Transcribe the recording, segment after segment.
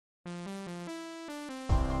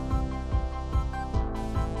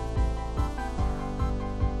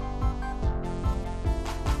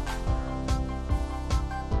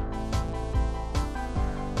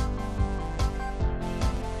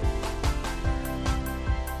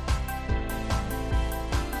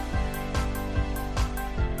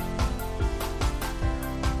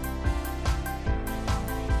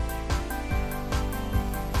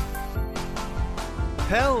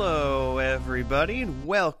Hello, everybody, and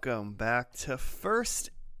welcome back to First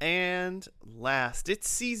and Last. It's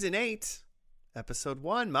Season 8, Episode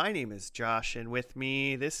 1. My name is Josh, and with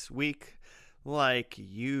me this week, like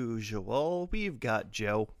usual, we've got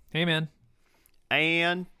Joe. Hey, man.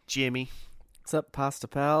 And Jimmy. What's up, Pasta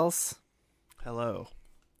Pals? Hello.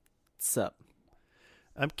 What's up?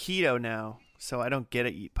 I'm keto now, so I don't get to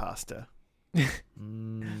eat pasta.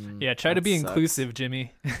 Yeah, try to that be sucks. inclusive,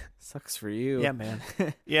 Jimmy. Sucks for you. Yeah, man.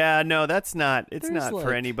 Yeah, no, that's not. It's There's not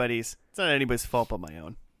for anybody's. It's not anybody's fault but my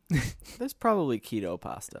own. There's probably keto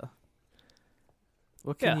pasta.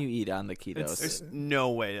 What can Yeah. you eat on the ketos? There's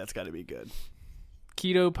no way that's got to be good.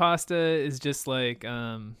 Keto pasta is just like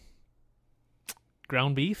ground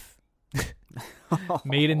beef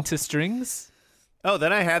made into strings. Oh,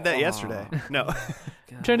 then I had that yesterday. No.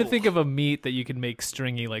 I'm trying to think of a meat that you can make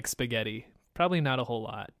stringy like spaghetti. Probably not a whole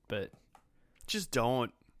lot, but Just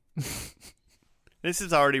don't. This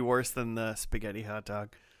is already worse than the spaghetti hot dog.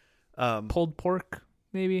 pulled pork,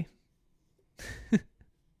 maybe.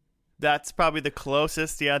 That's probably the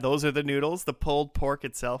closest. Yeah, those are the noodles. The pulled pork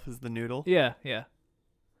itself is the noodle. Yeah.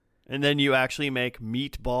 And then you actually make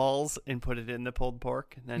meatballs and put it in the pulled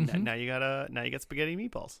pork. And then Mhm. now you got spaghetti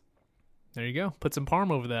meatballs. There you go. Put some parm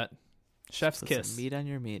over that. Chef's Put kiss. some meat on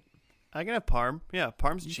your meat. I can have parm. Yeah,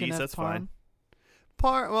 parm's You can cheese. have That's parm.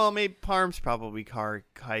 fine. Well, maybe parm's probably high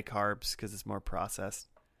carbs because it's more processed.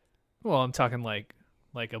 Well, I'm talking like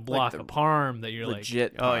a block the of parm that you're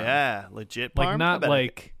Legit. Oh parm. yeah, legit parm. like I not bet I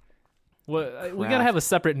like what we gotta have a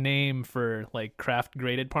separate name for like craft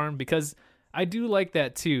graded parm because I do like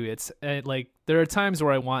that too. It's like there are times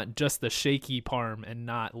where I want just the shaky parm and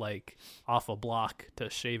not like off a block to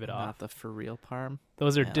shave it Not off. the for real parm.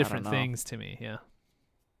 Those are Yeah, I different don't know. things to me. Yeah.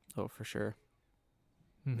 Oh, for sure.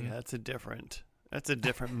 Mhm. Yeah, that's a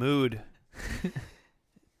different mood.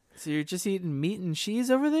 So you're just eating meat and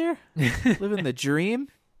cheese over there? Living the dream?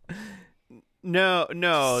 No, I can.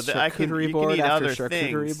 Charcuterie You board can eat after other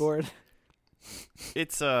charcuterie things. board.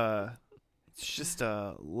 It's just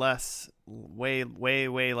way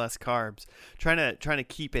less carbs. Trying to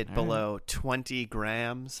keep it All below 20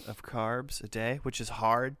 grams of carbs a day, which is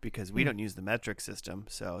hard because we Hmm. don't use the metric system,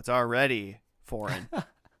 so it's already foreign.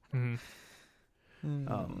 Mhm.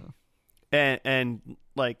 Um, and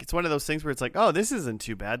like it's one of those things where it's like, oh, this isn't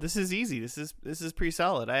too bad. This is easy. This is pretty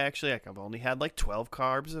solid. I've only had like 12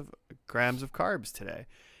 grams of carbs today,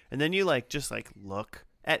 and then you just look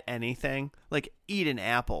at anything, like eat an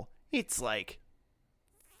apple. It's like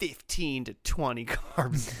 15 to 20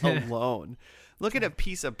 carbs alone. Look at a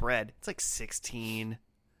piece of bread. It's like 16.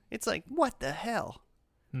 It's like, what the hell?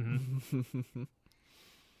 Mhm.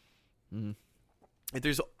 If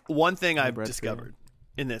there's one thing No I've bread for you. discovered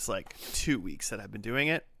in this 2 weeks that I've been doing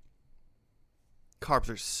it, carbs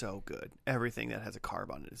are so good. Everything that has a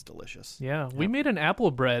carb on it is delicious. Yeah, we made an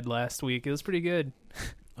apple bread last week. It was pretty good.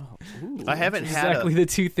 Oh, ooh. I haven't had Exactly the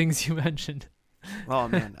two things you mentioned. oh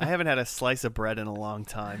man, I haven't had a slice of bread in a long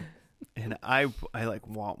time, and I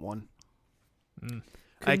want one. Mm.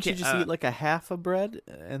 Couldn't you can't- just eat like a half a bread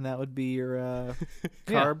and that would be your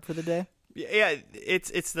carb for the day? Yeah,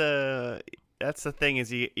 that's the thing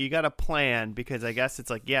is you got to plan because I guess it's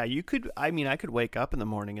like, yeah, I could wake up in the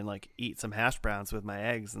morning and eat some hash browns with my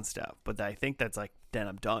eggs and stuff, but I think that's then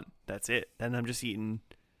I'm done. That's it. Then I'm just eating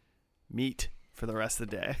meat for the rest of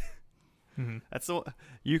the day. Mhm. That's the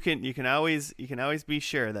you can always be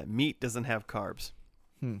sure that meat doesn't have carbs.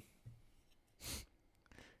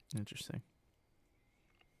 Interesting.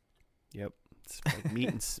 Yep. It's like meat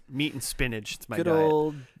and spinach. It's my Good diet.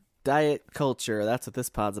 old diet culture. That's what this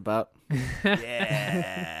pod's about.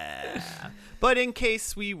 Yeah. But in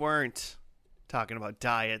case we weren't talking about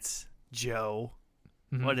diets, Joe,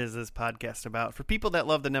 Mhm. what is this podcast about? For people that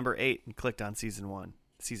love the number 8 and clicked on season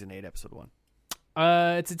 8, episode 1.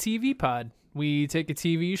 It's a TV pod. We take a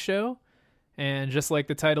TV show, and just like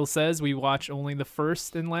the title says, we watch only the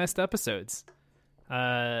first and last episodes.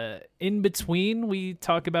 In between, we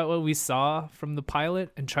talk about what we saw from the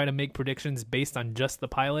pilot and try to make predictions based on just the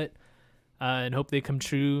pilot, and hope they come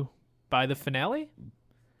true by the finale.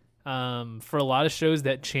 For a lot of shows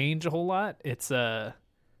that change a whole lot, it's not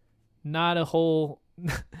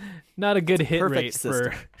a good hit perfect rate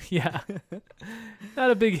system. for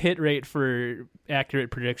not a big hit rate for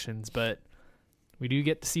accurate predictions, but we do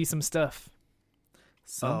get to see some stuff.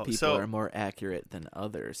 Some Oh, people so- are more accurate than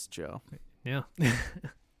others, Joe. Yeah.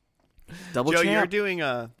 Double Joe, champ.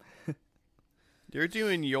 you're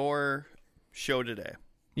doing your show today.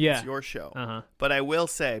 Yeah. It's your show. Uh-huh. But I will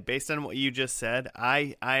say, based on what you just said,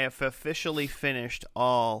 I have officially finished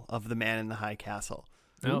all of The Man in the High Castle.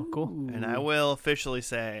 Oh, cool. And I will officially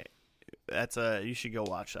say, you should go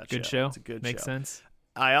watch that Good show. show. It's a good Makes show. sense.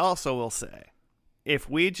 I also will say, if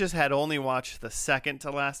we just had only watched the second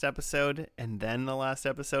to last episode and then the last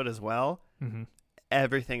episode as well, Mm-hmm.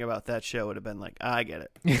 everything about that show would have been like, I get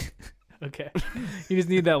it. Okay. You just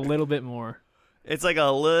need that little bit more. It's like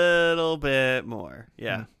a little bit more.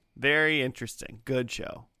 Yeah. Mm. Very interesting. Good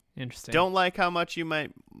show. Interesting. Don't like how much you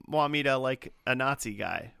might want me to like a Nazi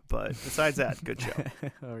guy, but besides that, good show.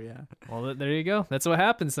 Oh yeah. Well, there you go. That's what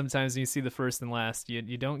happens sometimes when you see the first and last. You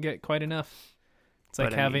don't get quite enough. It's like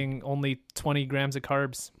But I having only 20 grams of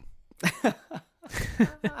carbs.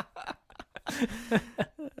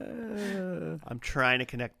 I'm trying to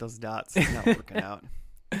connect those dots. It's not working out.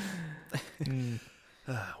 Mm.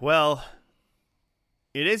 Well,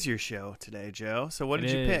 it is your show today, Joe. So what It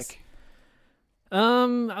did you is. pick?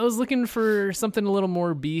 I was looking for something a little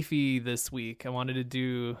more beefy this week. I wanted to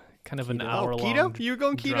do kind of an Keto. hour long. Keto? You were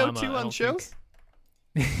going keto drama, too I on don't shows?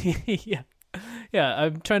 think. Yeah.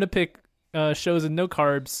 I'm trying to pick shows with no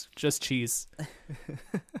carbs, just cheese.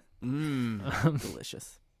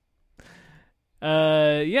 Delicious.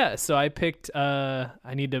 So I picked I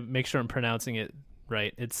need to make sure I'm pronouncing it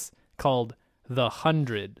right. It's called The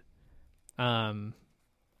 100.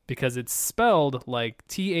 Because it's spelled like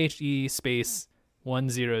THE space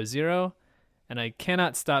 100, and I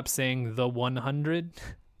cannot stop saying the 100.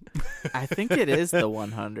 I think it is the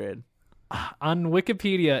 100. On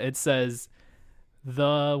Wikipedia it says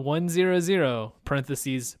the 100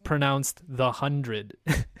 parentheses pronounced the 100.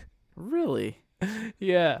 Really?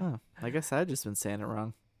 Yeah. Oh, I guess I've just been saying it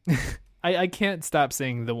wrong. I can't stop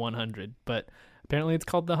saying the 100, but apparently it's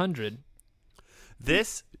called the 100.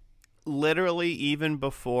 This literally, even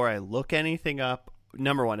before I look anything up,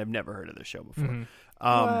 number one, I've never heard of this show before. Mhm.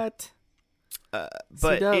 What? But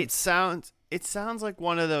C-dubs. it sounds like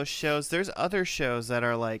one of those shows. There's other shows that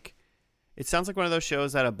are like, it sounds like one of those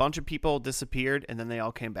shows that a bunch of people disappeared and then they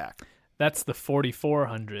all came back. That's the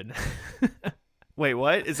 4400. Wait,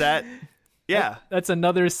 what is that? Yeah. That's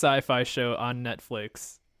another sci-fi show on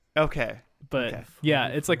Netflix. Okay. But Okay. yeah,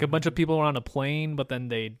 it's like a bunch of people were on a plane, but then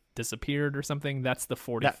they disappeared or something. That's the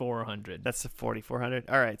 4400. That's the 4400.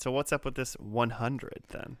 All right. So what's up with this 100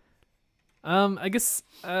 then? I guess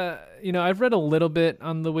I've read a little bit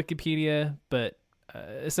on the Wikipedia, but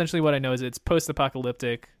essentially what I know is it's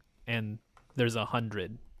post-apocalyptic and there's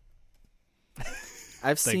 100.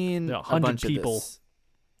 I've seen a 100 bunch people. of this.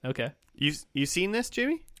 Okay. You seen this,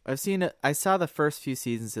 Jimmy? I've seen it. I saw the first few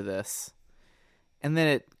seasons of this, and then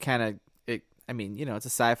it kind of I mean, it's a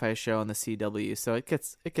sci-fi show on the CW, so it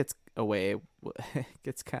gets away. It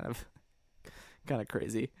gets kind of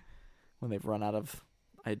crazy when they've run out of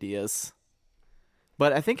ideas.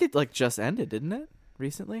 But I think it just ended, didn't it?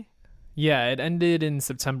 Recently? Yeah, it ended in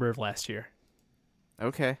September of last year.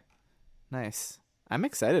 Okay. Nice. I'm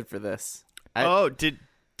excited for this.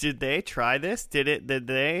 Did they try this? Did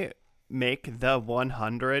they make the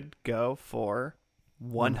 100 go for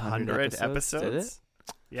 100 episodes? Did it?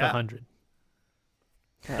 Yeah. 100.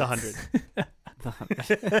 The 100. The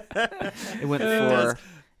 100. It went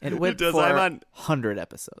for It does. I'm on 100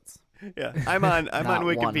 episodes. Yeah. I'm on Not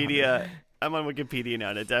Wikipedia. 100. I'm on Wikipedia now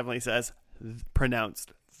and it definitely says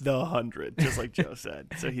pronounced the 100, just like Joe said.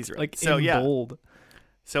 So he's right. Like so in yeah. bold.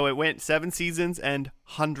 So it went 7 seasons and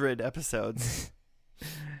 100 episodes.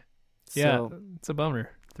 Yeah, So, it's a bummer.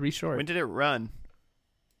 3 short. When did it run?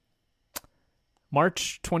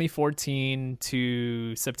 March 2014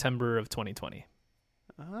 to September of 2020.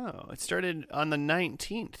 Oh, it started on the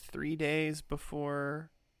 19th, 3 days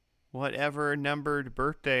before whatever numbered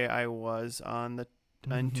birthday I was on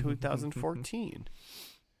in 2014.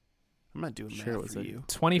 I'm not doing Sure, math was for it? you.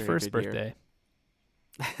 21st good year.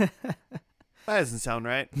 birthday. That doesn't sound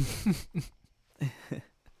right.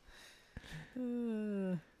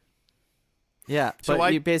 yeah, So but I-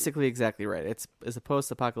 you're basically exactly right. It's a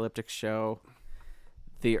post-apocalyptic show.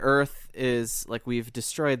 The Earth is we've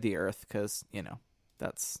destroyed the Earth because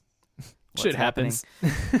that's what's Shit happening.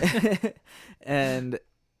 happens.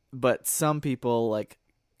 But some people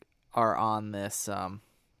are on this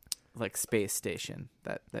space station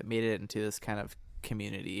that made it into this kind of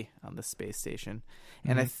community on the space station,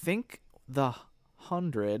 and I Mhm. think the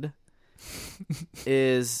 100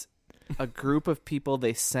 is a group of people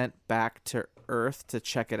they sent back to Earth to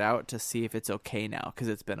check it out to see if it's okay now because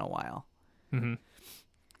it's been a while. Mhm.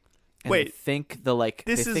 And Wait, they think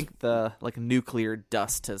the nuclear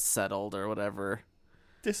dust has settled or whatever.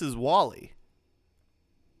 This is Wall-E.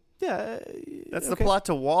 Yeah, That's the plot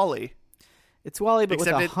to Wall-E. It's Wall-E, but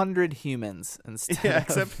Except with it- 100 humans instead. Yeah, of,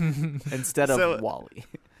 except instead So- of Wall-E.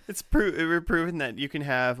 We're proven that you can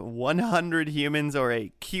have 100 humans or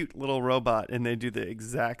a cute little robot, and they do the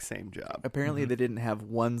exact same job. Apparently, they didn't have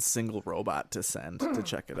one single robot to send to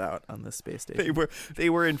check it out on the space station. They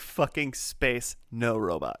were in fucking space, no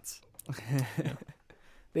robots.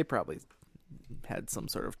 They probably had some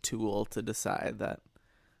sort of tool to decide that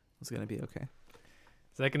was going to be okay.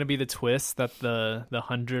 Is that going to be the twist that the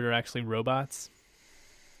 100 are actually robots?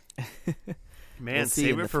 Man, We'll see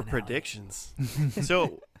save in it the for finale. predictions.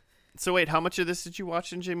 So wait, how much of this did you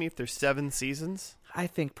watch in, Jimmy? If there's 7 seasons? I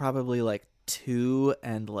think probably like 2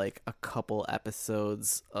 and like a couple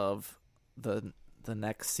episodes of the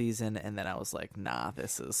next season, and then I was like, nah,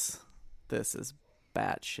 this is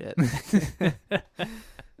batshit.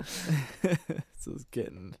 This is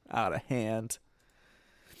getting out of hand.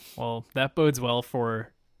 Well, that bodes well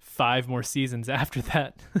for 5 more seasons after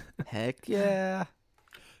that. Heck yeah.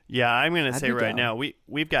 Yeah, I'm going to I'd say be right down. now,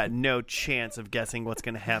 we've got no chance of guessing what's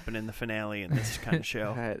going to happen in the finale in this kind of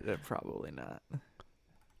show. Probably not.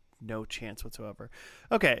 No chance whatsoever.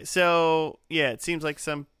 Okay, so yeah, it seems like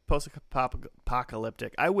some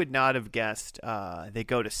post-apocalyptic. I would not have guessed they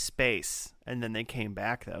go to space and then they came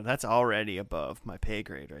back, though. That's already above my pay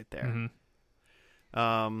grade right there.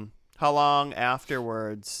 Mm-hmm. How long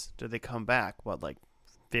afterwards do they come back? What, like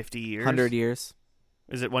 50 years? 100 years.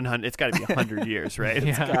 Is it 100? It's got to be 100 years, right? Yeah.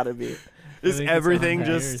 It's gotta be. Is I think it's everything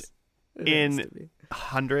 100 just years. It In- has to be.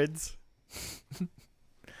 hundreds?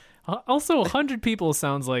 Also, 100 people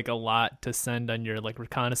sounds like a lot to send on your like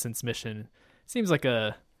reconnaissance mission. Seems like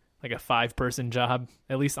a 5-person job,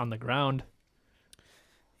 at least on the ground.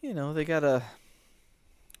 You know, they gotta.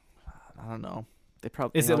 I don't know. They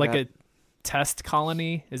probably Is it like a test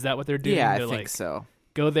colony? Is that what they're doing? Yeah, I They're think like, so.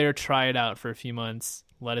 go there, try it out for a few months.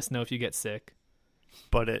 Let us know if you get sick.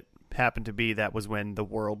 But it happened to be that was when the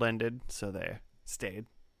world ended, so they stayed.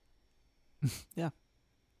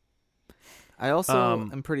 I also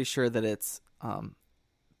Um, am pretty sure that it's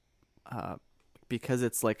because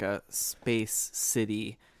it's like a space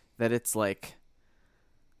city, that it's like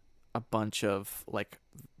a bunch of like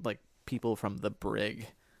people from the brig.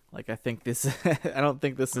 Like I think this I don't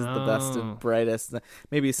think this is the best Oh. and brightest.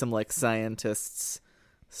 Maybe some like scientists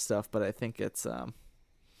stuff, but I think it's I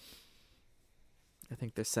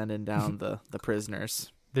think they're sending down the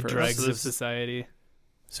prisoners. The For- dregs So of this is- society.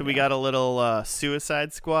 So we got a little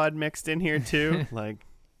Suicide Squad mixed in here too. Like,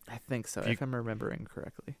 I think so, If you- if I'm remembering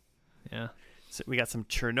correctly. Yeah. so we got some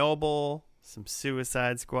Chernobyl, some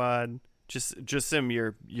Suicide Squad, just some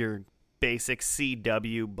your basic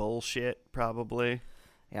CW bullshit, probably.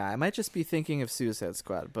 Yeah, I might just be thinking of Suicide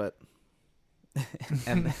Squad, but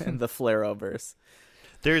and the Flareoverse.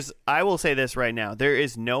 I will say this right now: there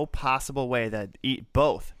is no possible way that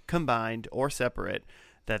both combined or separate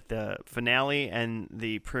that the finale and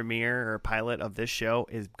the premiere or pilot of this show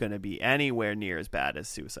is going to be anywhere near as bad as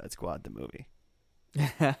Suicide Squad, the movie.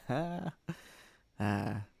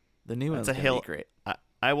 The new one's a gonna hill. be great.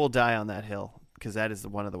 I will die on that hill because that is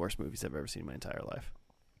one of the worst movies I've ever seen in my entire life.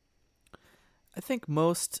 I think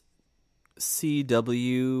most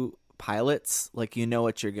CW pilots, like, you know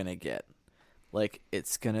what you're gonna get. Like,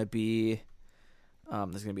 it's gonna be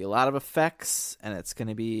there's gonna be a lot of effects, and it's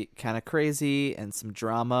gonna be kind of crazy and some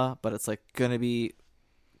drama, but it's like gonna be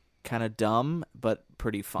kind of dumb but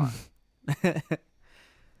pretty fun.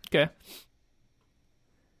 Okay.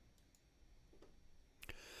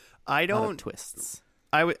 I A lot of don't. twists.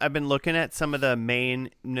 I've been looking at some of the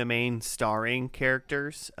main starring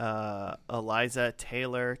characters: Eliza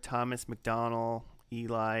Taylor, Thomas McDonnell,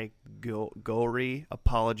 Eli Gorey.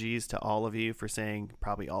 Apologies to all of you for saying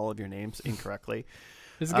probably all of your names incorrectly.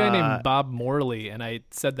 There's a guy named Bob Morley, and I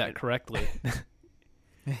said that correctly.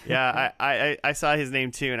 Yeah, I saw his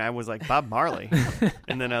name too, and I was like, Bob Marley,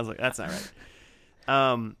 and then I was like, that's not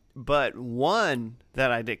right. But one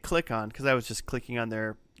that I did click on, because I was just clicking on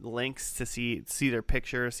their links to see their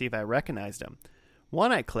picture, see if I recognized them.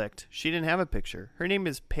 One I clicked, she didn't have a picture. Her name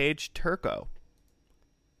is Paige Turco,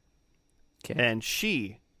 Okay. and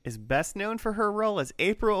she is best known for her role as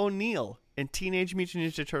April O'Neil in Teenage Mutant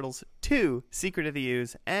Ninja Turtles 2, Secret of the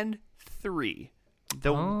Ooze, and 3, the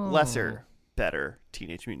Oh. lesser, better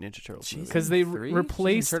Teenage Mutant Ninja Turtles movie. 'Cause they Three?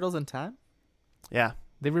 replaced- She's in Turtles in Time. Yeah.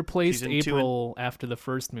 They replaced She's in two April after the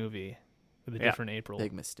first movie with a Yeah. different April.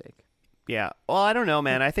 Big mistake. Yeah. Well, I don't know,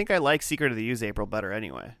 man. I think I like Secret of the Ooze April better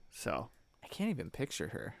anyway. So I can't even picture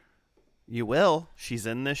her. you will. She's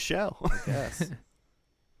in this show. I guess.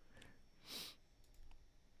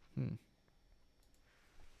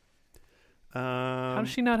 How does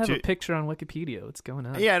she not have a do- picture on Wikipedia? What's going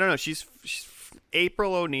on? Yeah, I don't know. She's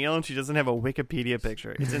April O'Neil, and she doesn't have a Wikipedia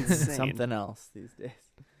picture. It's insane. Something else these days.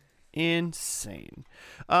 Insane.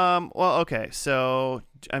 Well, okay. So,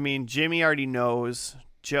 I mean, Jimmy already knows.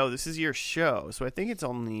 Joe, this is your show. So I think it's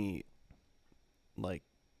only, like,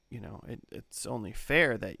 it's only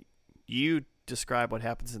fair that you describe what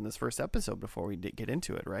happens in this first episode before we get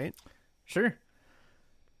into it, right? Sure.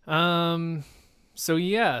 So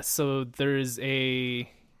there's the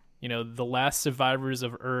last survivors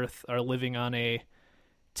of Earth are living on a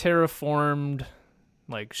terraformed,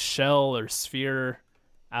 like, shell or sphere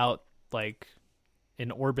out, like,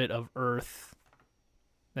 in orbit of Earth.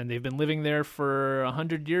 And they've been living there for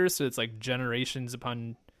 100 years, so it's like generations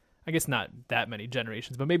upon, I guess not that many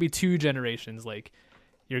generations, but maybe 2 generations. Like,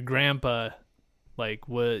 your grandpa, like,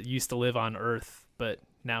 used to live on Earth, but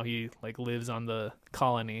now he, like, lives on the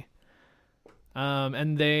colony.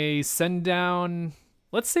 And they send down,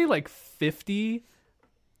 let's say, like, 50.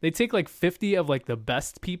 They take, like, 50 of, like, the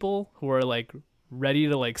best people who are, like, ready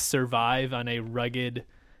to, like, survive on a rugged,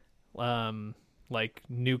 like,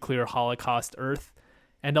 nuclear holocaust Earth,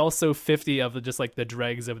 and also 50 of just, like, the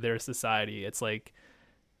dregs of their society. It's like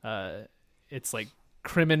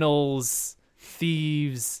criminals,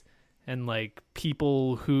 thieves, and, like,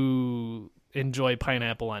 people who enjoy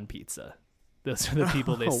pineapple on pizza. Those are the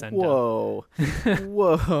people they send down.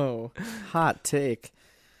 Whoa. Hot take.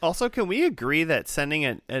 Also, can we agree that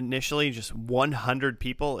sending initially just 100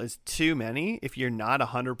 people is too many if you're not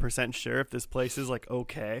 100% sure if this place is, like,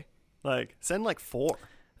 okay? Like, send, like, 4.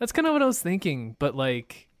 That's kind of what I was thinking, but,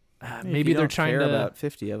 like, maybe they're trying to about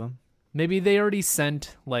 50 of them. Maybe they already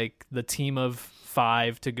sent, like, the team of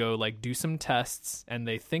 5 to go, like, do some tests, and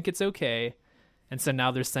they think it's okay, and so now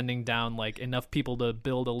they're sending down, like, enough people to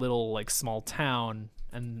build a little, like, small town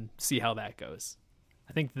and see how that goes.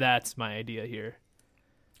 I think that's my idea here.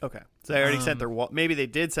 Okay, so they already sent their maybe they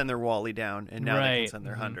did send their Wally down, and now they can send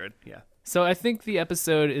their 100. Yeah. So I think the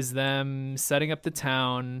episode is them setting up the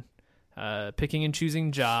town, picking and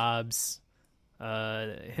choosing jobs,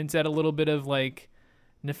 hints at a little bit of, like,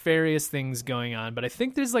 nefarious things going on, but I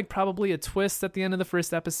think there's, like, probably a twist at the end of the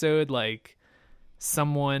first episode, like,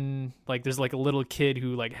 someone, like, there's, like, a little kid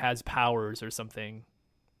who, like, has powers or something,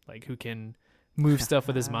 like, who can move stuff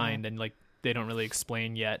with his mind, and, like, they don't really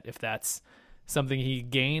explain yet if that's something he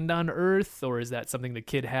gained on Earth, or is that something the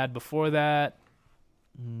kid had before that.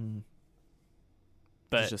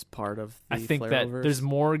 But it's just part of the I think that there's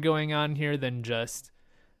more going on here than just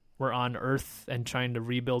we're on Earth and trying to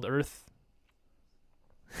rebuild Earth.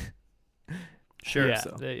 Sure.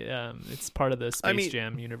 Yeah, it's part of the Space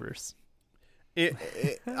Jam universe.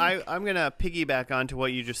 I'm going to piggyback onto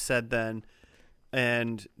what you just said then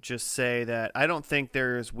and just say that I don't think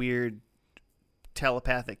there's weird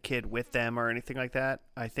telepathic kid with them or anything like that.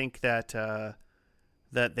 I think that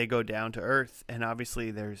that they go down to Earth, and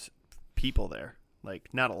obviously there's people there. Like,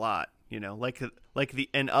 not a lot, like the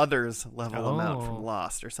and others level them out from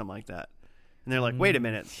Lost or something like that. And they're like, wait a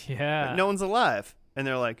minute. Yeah. Like, no one's alive. And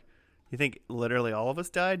they're like, you think literally all of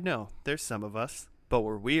us died? No, there's some of us, but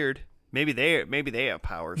we're weird. Maybe they have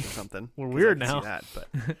powers or something. We're weird now. See that,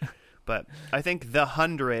 but I think the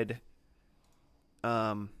 100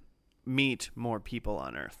 meet more people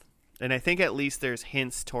on Earth. And I think at least there's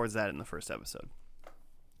hints towards that in the first episode.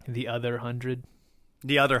 The other 100?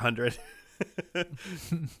 The other 100.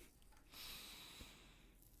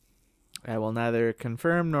 I will neither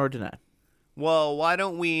confirm nor deny. Well, why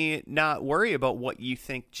don't we not worry about what you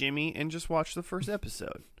think, Jimmy, and just watch the first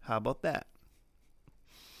episode? How about that?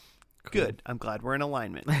 Cool. Good. I'm glad we're in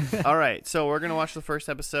alignment. All right, so we're going to watch the first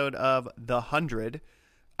episode of The 100.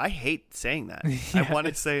 I hate saying that. Yeah, I want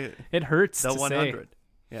to say it hurts the to 100.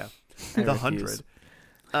 Say. Yeah. The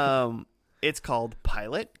 100. It's called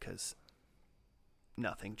Pilot because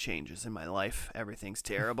nothing changes in my life. Everything's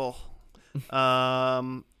terrible.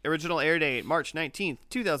 Original air date March 19th,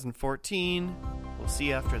 2014. We'll see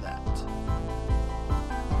you after that.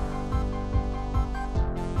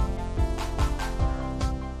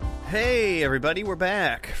 Hey everybody, we're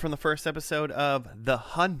back from the first episode of The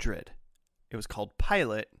 100. It was called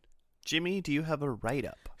Pilot. Jimmy, do you have a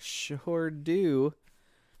write-up? Sure do.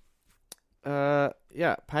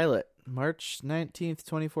 Yeah, Pilot, March 19th,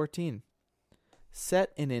 2014.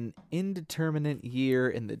 Set in an indeterminate year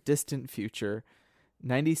in the distant future,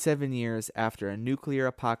 97 years after a nuclear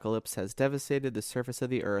apocalypse has devastated the surface of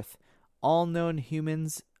the Earth, all known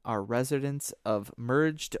humans are residents of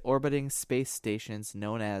merged orbiting space stations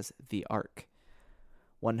known as the Ark.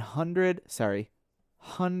 100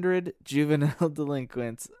 juvenile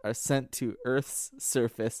delinquents are sent to Earth's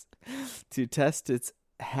surface to test its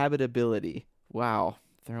habitability. Wow,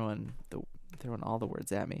 throwing all the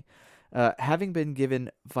words at me. Having been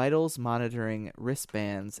given vitals monitoring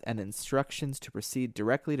wristbands and instructions to proceed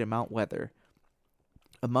directly to Mount Weather.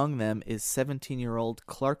 Among them is 17-year-old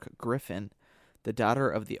Clark Griffin, the daughter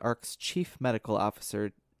of the Ark's chief medical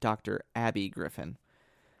officer, Dr. Abby Griffin.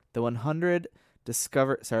 The 100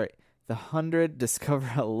 discover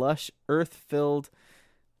a lush earth filled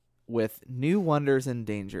with new wonders and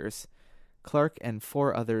dangers. Clark and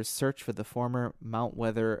 4 others search for the former Mount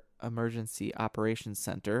Weather Emergency Operations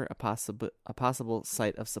Center, a possible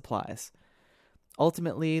site of supplies.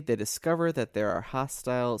 Ultimately, they discover that there are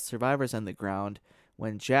hostile survivors on the ground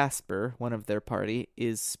when Jasper, one of their party,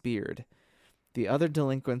 is speared. The other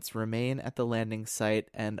delinquents remain at the landing site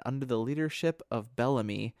and, under the leadership of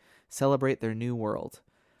Bellamy, celebrate their new world.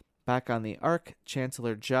 Back on the Ark,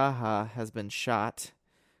 Chancellor Jaha has been shot.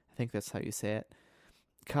 I think that's how you say it.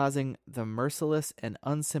 Causing the merciless and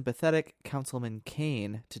unsympathetic Councilman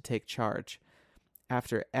Kane to take charge.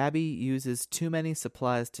 After Abby uses too many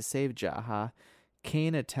supplies to save Jaha,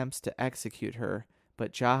 Kane attempts to execute her,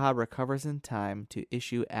 but Jaha recovers in time to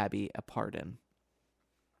issue Abby a pardon.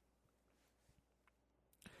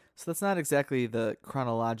 So that's not exactly the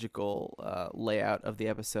chronological layout of the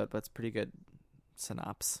episode, but it's pretty good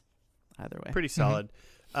synopsis either way. Pretty solid.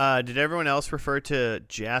 Did everyone else refer to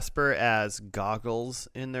Jasper as Goggles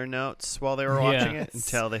in their notes while they were watching it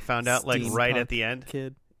until they found out, like, right at the end?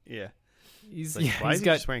 Kid. Yeah. He's Like, why is he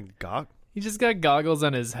just wearing goggles? He just got goggles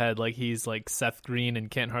on his head like he's like Seth Green and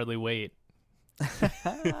Can't Hardly Wait.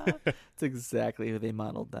 That's exactly who they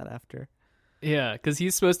modeled that after. Yeah, because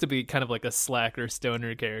he's supposed to be kind of like a slacker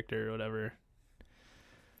stoner character or whatever.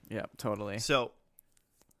 Yeah, totally. So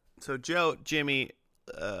Joe, Jimmy,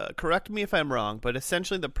 correct me if I'm wrong, but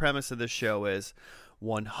essentially the premise of the show is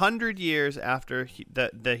 100 years after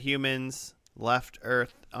the humans left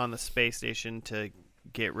Earth on the space station to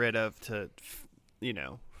get rid of,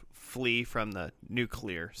 flee from the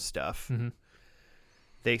nuclear stuff. Mm-hmm.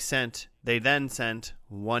 They then sent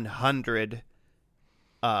 100.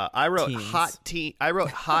 I wrote teens.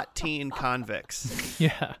 hot teen convicts.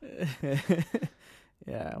 Yeah.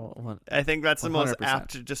 Yeah, I think that's the most 100%.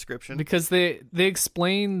 apt description. Because they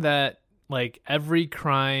explain that like every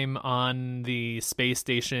crime on the space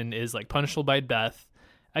station is like punishable by death,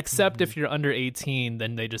 except if you're under 18,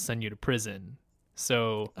 then they just send you to prison.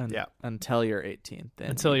 So until you're 18.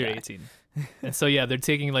 Then until you're die. 18. And so yeah, they're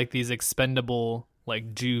taking like these expendable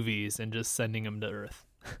like juvies and just sending them to Earth.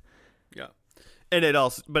 Yeah. And it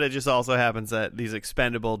just also happens that these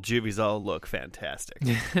expendable juvies all look fantastic.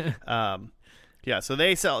 Yeah, so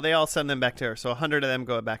they all send them back to Earth. So 100 of them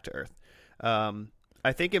go back to Earth.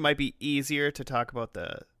 I think it might be easier to talk about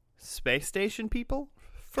the space station people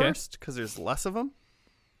first because there's less of them.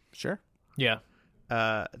 Sure. Yeah.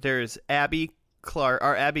 There's Abby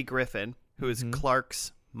Griffin, who is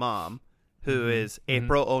Clark's mom, who is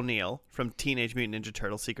April O'Neil from Teenage Mutant Ninja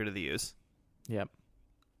Turtles: Secret of the Ooze. Yep.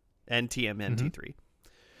 And TMNT3.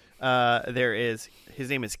 There is his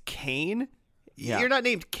name is Kane. Yeah. You're not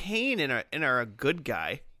named Kane and are a good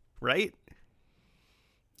guy, right?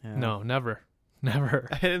 Yeah. No, never.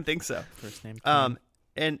 I didn't think so. First name. Kane.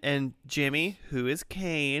 And Jimmy, who is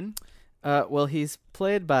Kane? Well, he's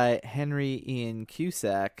played by Henry Ian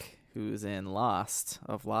Cusack, who's in Lost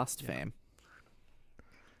fame.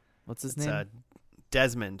 What's his name?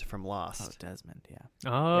 Desmond from Lost. Oh, Desmond. Yeah.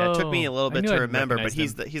 Oh. Yeah, it took me a little bit to remember, but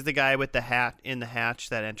he's him. the guy with the hat in the hatch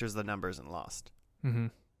that enters the numbers in Lost. Mm-hmm.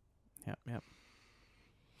 Yep.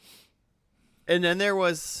 And then there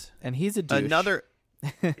was he's a douche. another,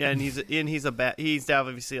 he's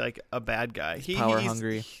obviously like a bad guy. He's power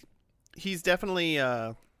hungry. He's definitely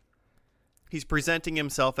he's presenting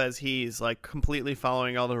himself as he's like completely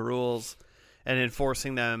following all the rules and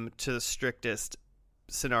enforcing them to the strictest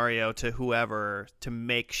scenario to whoever to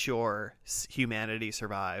make sure humanity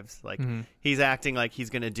survives. Like he's acting like he's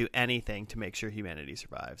going to do anything to make sure humanity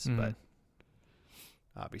survives, but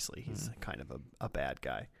obviously he's kind of a bad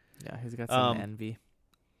guy. Yeah, he's got some envy.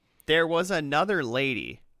 There was another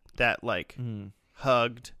lady that like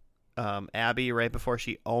hugged Abby right before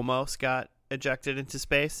she almost got ejected into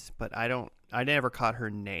space, but I never caught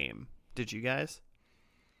her name. Did you guys?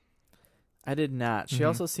 I did not. She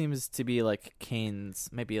also seems to be like Kane's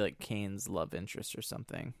love interest or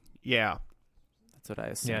something. Yeah. That's what I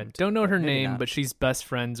assumed. Yeah, don't know her name, not. but she's best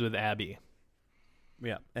friends with Abby.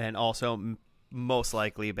 Yeah, and also most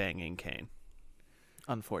likely banging Kane.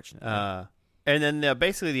 Unfortunately. And then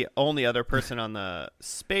basically the only other person on the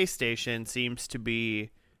space station seems to be,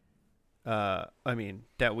 that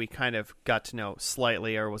we kind of got to know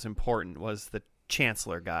slightly or was important was the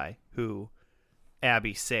Chancellor guy who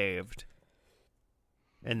Abby saved,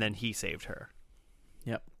 and then he saved her.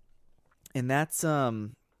 Yep. And that's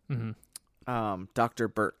Mhm. Dr.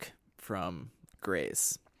 Burke from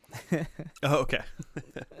Grey's Oh, okay.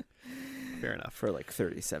 Fair enough. for like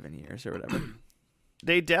 37 years or whatever.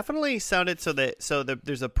 They definitely sounded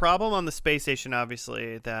there's a problem on the space station,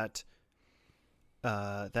 obviously, that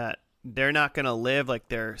they're not going to live, like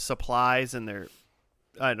their supplies and their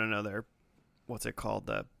what's it called,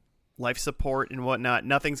 the life support and whatnot.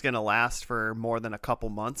 Nothing's going to last for more than a couple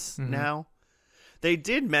months now. They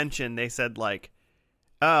did mention, they said like,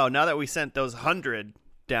 oh, now that we sent those 100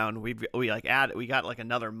 down, we got like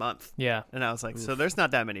another month. Yeah. And I was like, so there's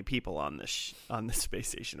not that many people on this on the space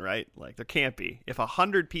station, right? Like there can't be. If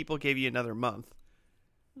 100 people gave you another month,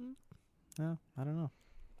 Oh, I don't know.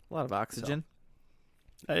 A lot of oxygen.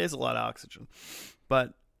 that is a lot of oxygen.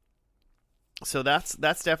 But so that's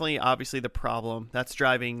definitely obviously the problem. That's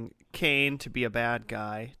driving Kane to be a bad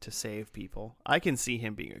guy to save people. I can see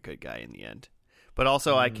him being a good guy in the end. But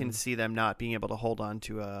also I can see them not being able to hold on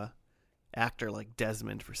to a actor like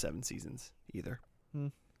Desmond for 7 seasons either.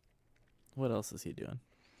 What else is he doing?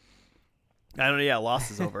 I don't know. Yeah,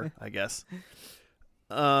 Lost is over, I guess.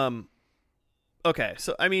 Okay,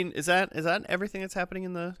 so I mean, is that everything that's happening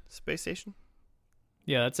in the space station?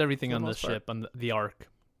 Yeah, that's everything For the on the most part. ship, on the Ark.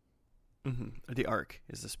 Mm-hmm. The Ark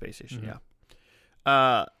is the space station,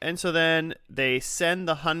 yeah. And so then they send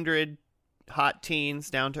the 100 hot teens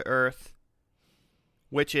down to Earth,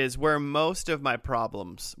 which is where most of my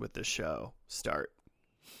problems with the show start.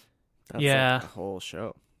 That's Yeah. like the whole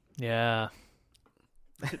show. Yeah.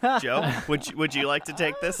 Joe, would you like to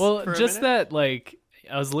take this? Well, for a just minute? that, like,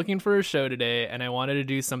 I was looking for a show today, and I wanted to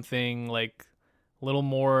do something like a little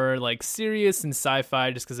more like serious and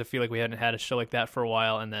sci-fi, just because I feel like we hadn't had a show like that for a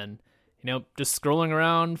while. And then, just scrolling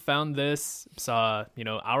around, found this, saw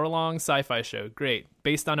hour-long sci-fi show, great,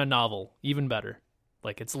 based on a novel, even better.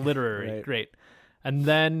 Like it's literary, Right. great. And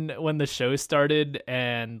then when the show started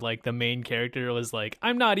and like the main character was like,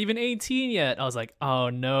 I'm not even 18 yet, I was like,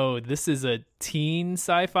 oh no, this is a teen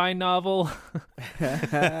sci-fi novel.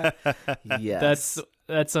 Yes.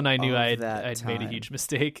 That's when I knew Of I'd that made a time. huge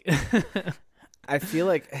mistake. I feel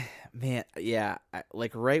like, man, yeah,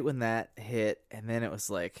 like right when that hit, and then it was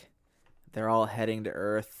like they're all heading to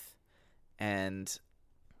Earth, and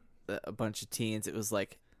a bunch of teens. It was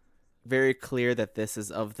like very clear that this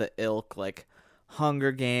is of the ilk. Like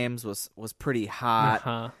Hunger Games was pretty hot,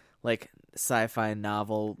 Uh-huh. like sci-fi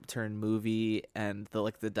novel turned movie, and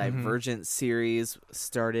the Divergent series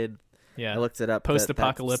started. Yeah. I looked it up.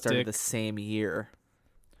 Post-apocalyptic. that started the same year.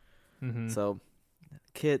 Mm-hmm. So,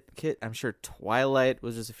 Kit, I'm sure Twilight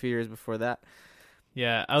was just a few years before that.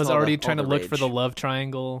 Yeah, I was all the- already all trying to the look for the rage. love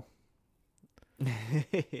triangle.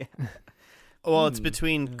 Yeah. Well, it's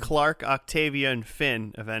between Clark, Octavia, and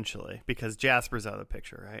Finn eventually, because Jasper's out of the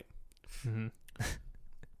picture, right? Mm-hmm.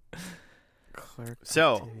 Clark,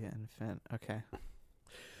 So- Octavia, and Finn. Okay.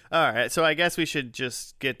 All right, so I guess we should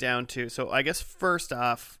just get down to. So I guess first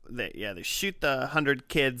off, they shoot the 100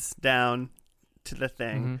 kids down to the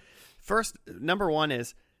thing. Mm-hmm. First, number one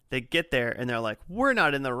is they get there and they're like, "We're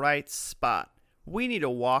not in the right spot. We need to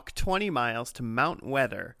walk 20 miles to Mount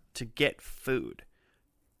Weather to get food."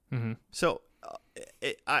 Mm-hmm. So,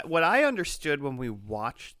 what I understood when we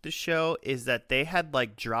watched the show is that they had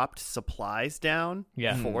like dropped supplies down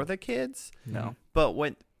Yeah. for the kids. No. But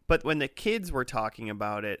when the kids were talking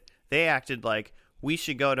about it, they acted like we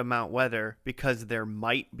should go to Mount Weather because there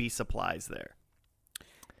might be supplies there.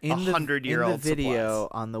 In the 100-year-old video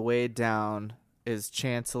supplies. on the way down is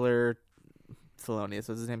Chancellor Thelonious.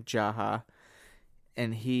 What's his name? Jaha,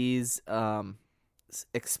 and he's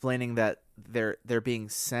explaining that they're being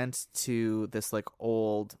sent to this like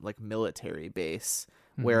old like military base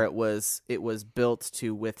where it was built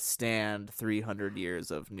to withstand 300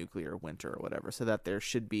 years of nuclear winter or whatever, so that there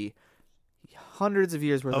should be hundreds of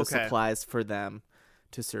years worth of Okay. supplies for them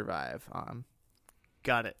to survive on,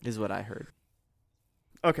 Got it. is what I heard.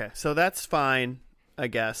 Okay, so that's fine, I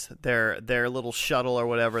guess. Their little shuttle or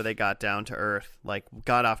whatever they got down to Earth like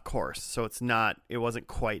got off course, so it wasn't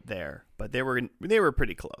quite there, but they were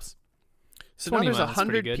pretty close. So now 20 there's miles, pretty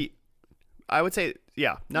 100 good. people. I would say,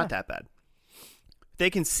 yeah, not that bad. They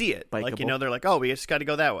can see it, like Bikeable. they're like, oh, we just got to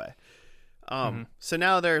go that way. So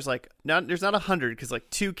now there's there's not 100 because like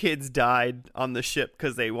 2 kids died on the ship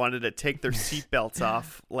because they wanted to take their seatbelts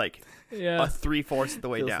off like Yeah. 3/4 of the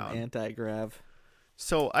way Feels down. anti-grav.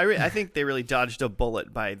 So I think they really dodged a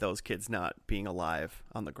bullet by those kids not being alive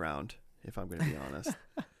on the ground, if I'm going to be honest.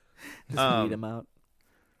 Just weed them out.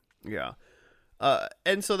 Yeah.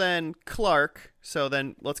 And so then Clark,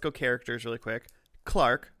 let's go characters really quick.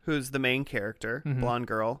 Clark, who's the main character, Mhm. blonde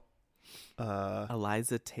girl.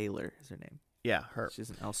 Eliza Taylor is her name. Yeah, her. She's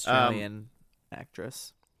an Australian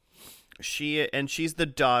actress. She's the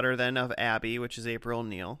daughter then of Abby, which is April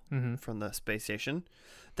O'Neil from the space station.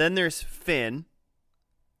 Then there's Finn.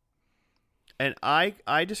 And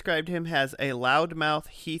I described him as a loudmouth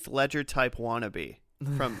Heath Ledger type wannabe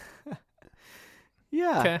from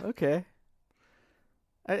Yeah, okay.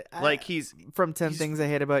 He's from 10 Things I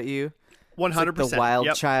Hate About You. 100%. Like the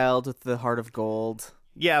wild child with the heart of gold.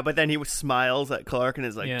 Yeah, but then he smiles at Clark and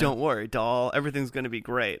is like, Yeah. "Don't worry, doll. Everything's going to be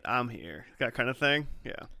great. I'm here." That kind of thing.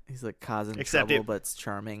 Yeah. He's like causing Except trouble, but it's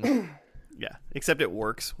charming. Yeah. Except it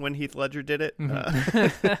works when Heath Ledger did it.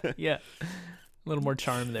 Yeah. A little more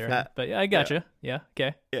charm there. But yeah, I gotcha. Yeah.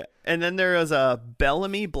 Okay. Yeah. And then there was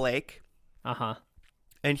Bellamy Blake. Uh-huh.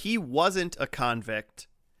 And he wasn't a convict.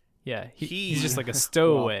 Yeah. He's just like a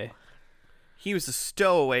stowaway. He was a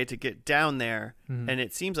stowaway to get down there, and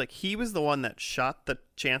it seems like he was the one that shot the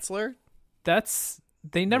Chancellor.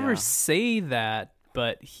 They never say that,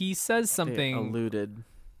 but he says They something. alluded.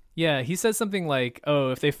 Yeah, he says something like,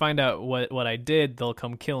 "Oh, if they find out what I did, they'll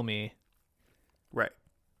come kill me." Right.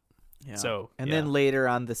 Yeah. So, and yeah. then later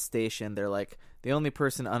on the station, they're like, the only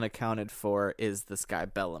person unaccounted for is this guy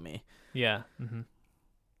Bellamy. Yeah. Mm-hmm.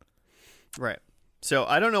 Right. So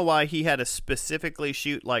I don't know why he had to specifically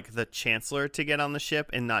shoot like the Chancellor to get on the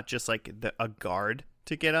ship and not just like a guard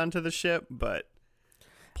to get onto the ship, but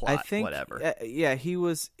plot, I think, whatever.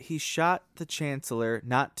 he shot the Chancellor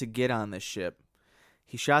not to get on the ship.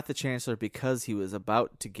 He shot the Chancellor because he was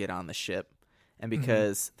about to get on the ship, and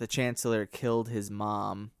because the Chancellor killed his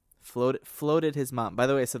mom, floated his mom. By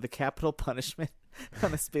the way, so the capital punishment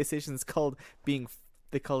on the space station is called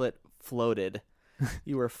they call it floated.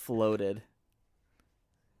 You were floated.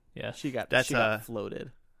 Yeah. She got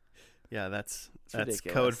floated. Yeah, that's ridiculous.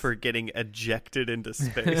 code for getting ejected into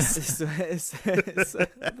space.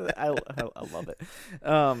 I love it.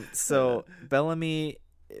 So Bellamy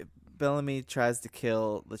tries to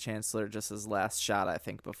kill the Chancellor just as last shot, I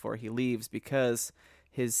think, before he leaves, because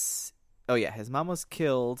his mom was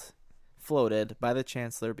floated by the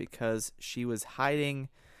Chancellor because she was hiding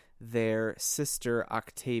their sister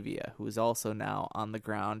Octavia, who is also now on the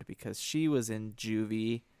ground because she was in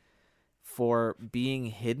juvie for being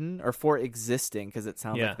hidden or for existing, because it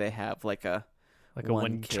sounds like they have like a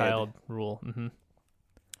one child rule. Mm-hmm.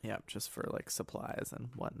 Yeah, just for like supplies and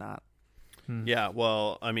whatnot. Yeah,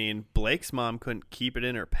 well, I mean, Blake's mom couldn't keep it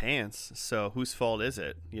in her pants, so whose fault is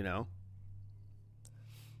it, you know?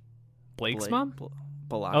 Blake's mom?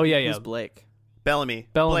 Balak. Oh, yeah. Who's Blake? Bellamy.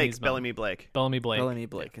 Bellamy's mom. Bellamy Blake. Bellamy Blake. Bellamy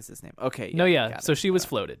Blake is his name. Okay. So she was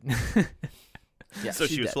floated. Yeah, so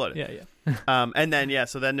she was did. floated. Yeah. And then,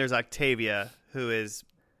 so then there's Octavia, who is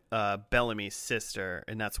Bellamy's sister,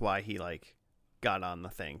 and that's why he, like, got on the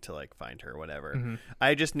thing to, like, find her or whatever. Mm-hmm.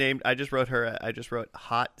 I just wrote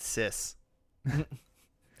Hot Sis.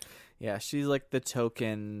 Yeah, she's like the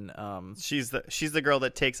token. She's the girl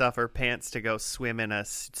that takes off her pants to go swim in a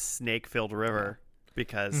snake-filled river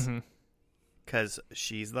because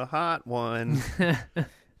she's the hot one.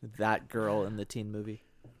 That girl in the teen movie.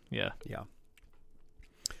 Yeah.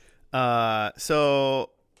 So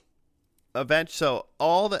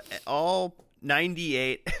all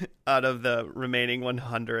 98 out of the remaining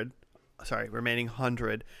 100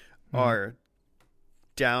 are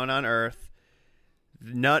down on Earth.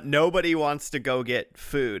 Nobody wants to go get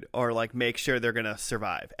food or like make sure they're gonna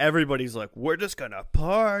survive. Everybody's like, we're just gonna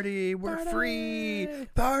party. We're free.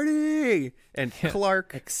 Party. And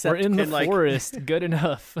Clark, we're in the forest. Good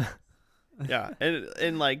enough. Yeah,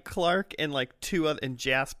 and like Clark and like two other, and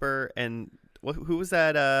Jasper and who was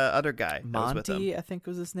that other guy? That was with them? Monty, I think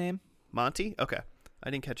was his name. Monty? Okay, I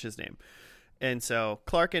didn't catch his name. And so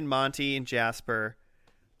Clark and Monty and Jasper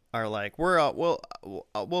are like, we'll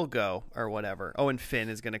go or whatever. Oh, and Finn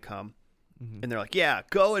is gonna come, and they're like, yeah,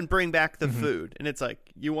 go and bring back the food. And it's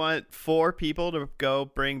like, you want 4 people to go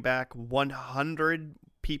bring back 100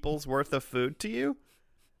 people's worth of food to you?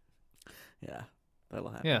 Yeah, that'll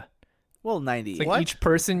happen. Yeah. Well, 90. It's like each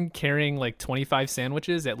person carrying like 25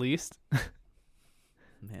 sandwiches at least.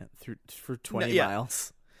 Man, for 20 Yeah.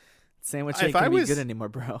 miles. Sandwich ain't gonna be good anymore,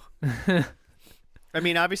 bro. I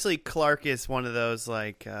mean, obviously Clark is one of those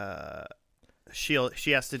like she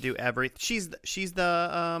has to do everything. She's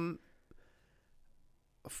the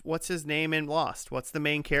what's his name in Lost? What's the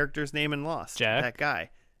main character's name in Lost? Jack? That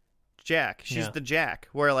guy. Jack. She's the Jack,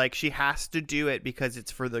 where like she has to do it because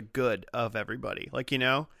it's for the good of everybody. Like, you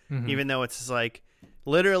know, even though it's like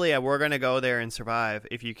literally we're gonna go there and survive.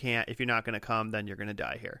 If you're not gonna come, then you're gonna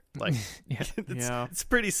die here. Like, it's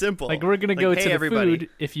pretty simple. Like, we're gonna go to the everybody. food.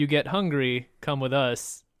 If you get hungry, come with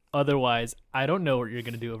us. Otherwise, I don't know what you're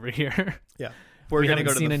gonna do over here. Yeah, We gonna haven't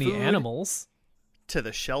go to seen the any food. animals. to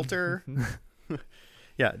the shelter.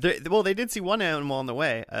 Yeah, they did see one animal on the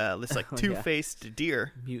way. This like two-faced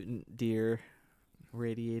deer, mutant deer,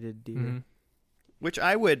 radiated deer. Mm-hmm. which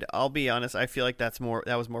I'll be honest, I feel like that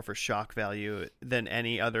was more for shock value than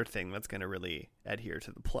any other thing that's going to really adhere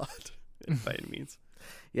to the plot by any means.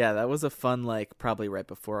 Yeah, that was a fun, like, probably right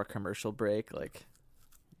before a commercial break, like,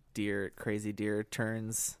 crazy deer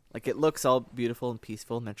turns. Like, it looks all beautiful and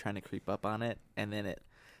peaceful, and they're trying to creep up on it, and then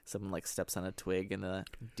someone, like, steps on a twig, and the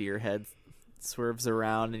deer head swerves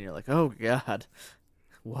around, and you're like, oh, God,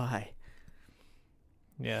 why?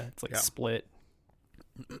 Yeah, it's like Split.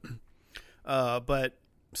 But,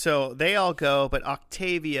 so they all go, but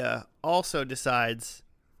Octavia also decides...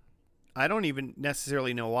 I don't even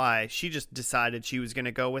necessarily know why. She just decided she was going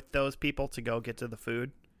to go with those people to go get to the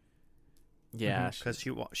food. Yeah. Because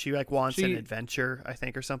she like wants an adventure, I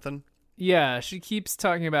think, or something. Yeah, she keeps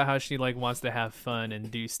talking about how she like wants to have fun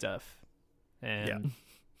and do stuff. And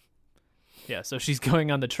yeah, so she's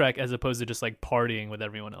going on the trek as opposed to just like partying with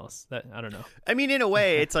everyone else. That I don't know. I mean, in a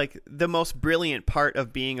way, it's like the most brilliant part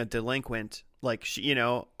of being a delinquent, like,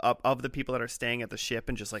 of the people that are staying at the ship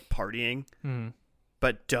and just like partying.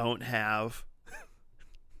 But don't have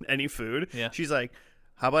any food. Yeah. She's like,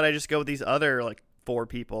 how about I just go with these other like 4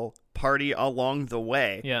 people, party along the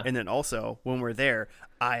way. Yeah. And then also when we're there,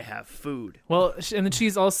 I have food. Well, and then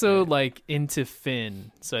she's also like into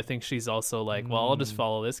Finn. So I think she's also like, well, I'll just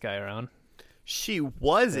follow this guy around. She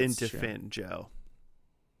was into Finn, Joe.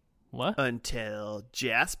 What? Until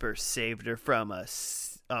Jasper saved her from a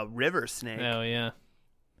river snake. Oh, yeah.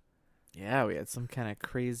 Yeah, we had some kind of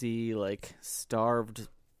crazy, like, starved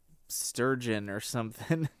sturgeon or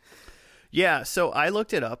something. Yeah, so I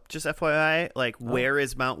looked it up, just FYI, like, where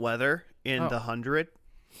is Mount Weather in the 100?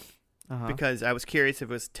 Because I was curious if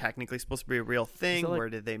it was technically supposed to be a real thing. Where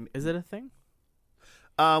did they... Is it a thing?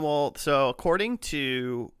 Well, so according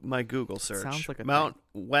to my Google search, sounds like a Mount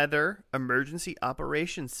Weather Emergency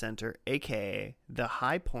Operations Center, a.k.a. the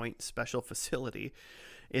High Point Special Facility,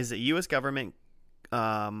 is a U.S. government...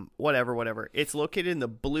 whatever. It's located in the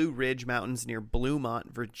Blue Ridge Mountains near Bluemont,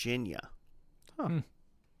 Virginia.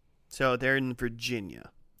 So they're in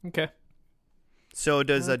Virginia. Okay. So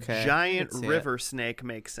does a giant river snake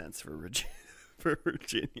make sense for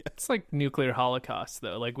Virginia? It's like nuclear holocaust,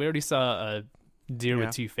 though. Like, we already saw a deer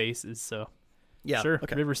with 2 faces, so... Yeah, sure,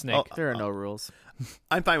 okay. River snake. There are no rules.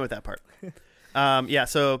 I'm fine with that part.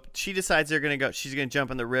 So she decides she's going to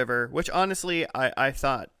jump in the river, which honestly I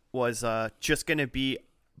thought was just going to be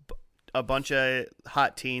a bunch of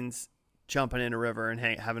hot teens jumping in a river and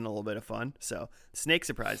having a little bit of fun. So snake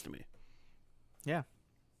surprised me. Yeah.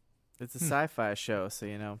 It's a sci-fi show,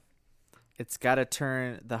 so, it's got to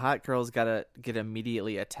turn... The hot girl's got to get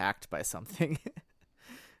immediately attacked by something.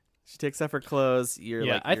 She takes off her clothes. Your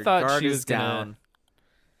guard is down.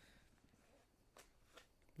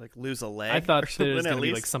 Like lose a leg. I thought there was going to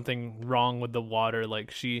be like something wrong with the water.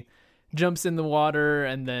 Like she jumps in the water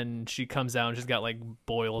and then she comes out and she's got like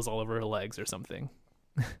boils all over her legs or something.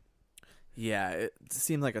 Yeah, it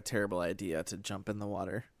seemed like a terrible idea to jump in the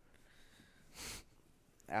water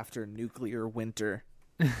after nuclear winter.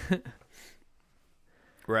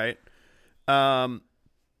 Right. And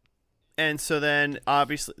so then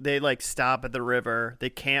obviously they like stop at the river, they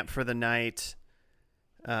camp for the night.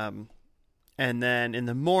 And then in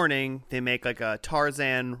the morning they make like a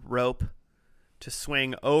Tarzan rope to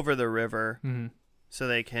swing over the river so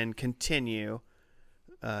they can continue.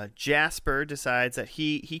 Jasper decides that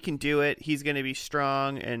he can do it. He's going to be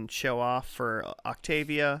strong and show off for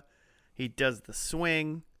Octavia. He does the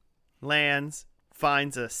swing, lands,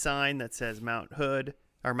 finds a sign that says Mount Hood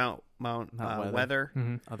or Mount Weather.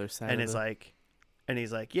 Other side. And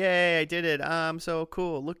he's like, "Yay, I did it. I'm so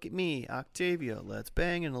cool. Look at me, Octavia. Let's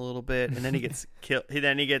bang in a little bit." And then he gets killed.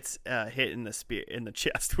 Then he gets hit in the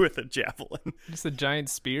chest with a javelin. Just a giant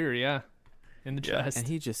spear, yeah. In the chest. And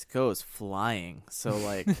he just goes flying. So,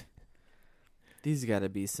 like, these got to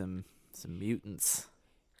be some mutants.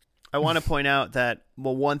 I want to point out that,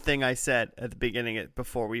 one thing I said at the beginning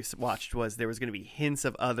before we watched was there was going to be hints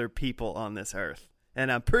of other people on this earth. And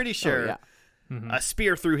I'm pretty sure a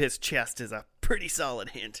spear through his chest is a pretty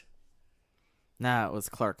solid hint. Nah, it was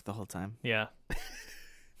Clark the whole time. Yeah.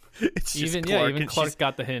 It's just Clark. Even Clark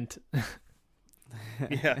got the hint.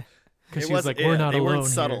 Yeah. Because she was like, we're not alone. They weren't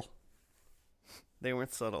subtle. Here. They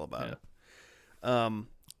weren't subtle about it.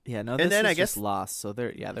 Yeah, no, this is just Lost, so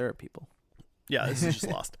there are people. Yeah, this is just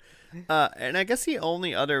Lost. And I guess the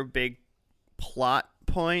only other big plot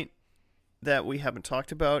point that we haven't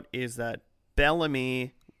talked about is that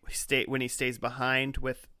Bellamy, when he stays behind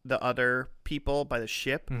with the other people by the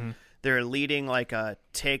ship, they're leading like a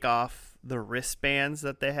takeoff the wristbands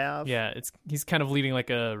that they have. Yeah, he's kind of leading like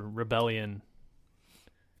a rebellion.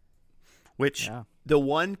 Which the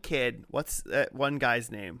one kid, what's that one guy's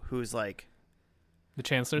name who's like the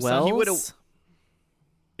Chancellor's Wells? son? He would've-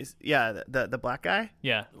 the black guy?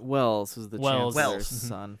 Yeah. Wells was the Wells. Chancellor's Wells.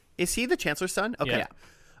 son. Is he the Chancellor's son? Okay.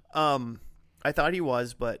 Yeah. I thought he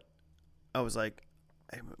was, but I was like,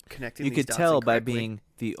 I'm connecting. You these could dots tell by incorrectly. being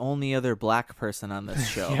the only other black person on this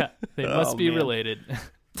show. Yeah, they Oh, must be man. related.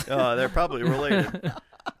 Oh, they're probably related.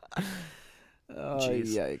 Oh,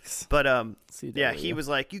 Jeez. yikes. But CW. yeah, he was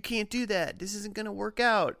like, you can't do that. This isn't gonna work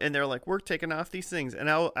out. And they're like, we're taking off these things. And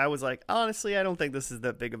I was like, honestly, I don't think this is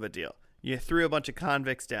that big of a deal. You threw a bunch of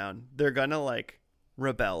convicts down. They're gonna like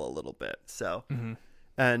rebel a little bit. So,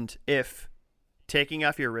 and if taking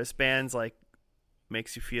off your wristbands like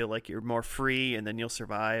makes you feel like you're more free and then you'll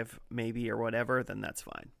survive maybe or whatever, then that's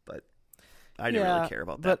fine. But I didn't really care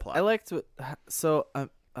about that plot. I liked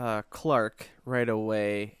Clark right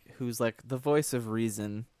away, who's like the voice of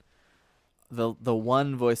reason, the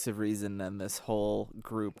one voice of reason in this whole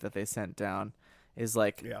group that they sent down, is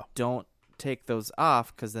like, don't take those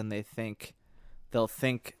off because then they'll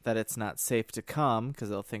think that it's not safe to come because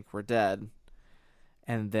they'll think we're dead,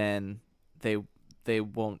 and then they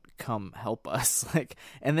won't come help us. Like,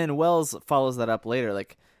 and then Wells follows that up later,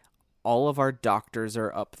 like, all of our doctors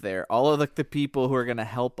are up there, all of like the people who are going to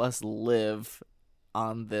help us live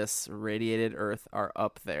on this radiated earth are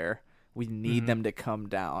up there. We need them to come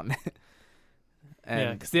down.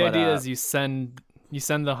 Yeah, because the idea is you send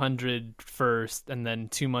the 100 first, and then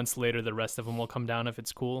 2 months later the rest of them will come down if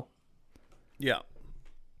it's cool. Yeah.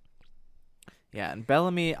 Yeah, and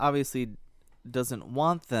Bellamy obviously doesn't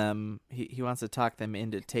want them. He wants to talk them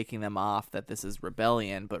into taking them off, that this is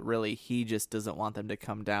rebellion, but really he just doesn't want them to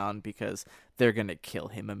come down because they're going to kill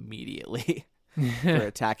him immediately for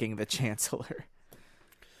attacking the Chancellor.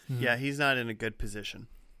 Yeah, he's not in a good position.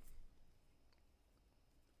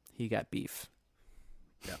 He got beef.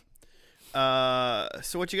 So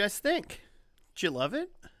what you guys think? Did you love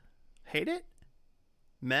it? Hate it?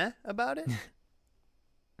 Meh about it?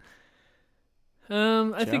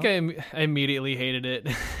 I think I immediately hated it.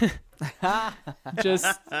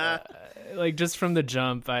 Just just from the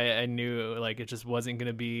jump, I knew like it just wasn't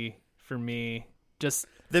gonna be for me. Just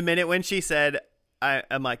the minute when she said,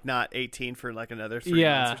 I'm like not 18 for like another 3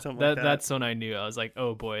 months or something like that. That's when I knew. I was like,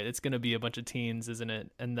 oh boy, it's gonna be a bunch of teens, isn't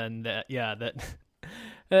it? And then that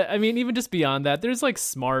I mean, even just beyond that, there's like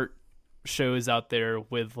smart shows out there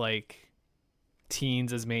with like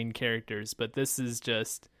teens as main characters, but this is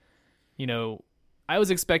just, I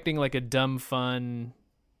was expecting like a dumb fun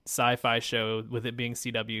sci-fi show with it being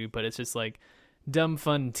CW, but it's just like dumb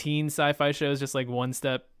fun teen sci-fi shows, just like one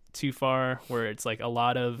step too far, where it's like a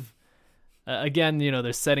lot of again,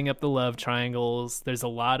 they're setting up the love triangles. There's a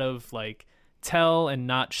lot of like tell and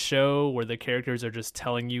not show, where the characters are just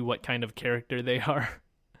telling you what kind of character they are.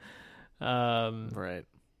 Right.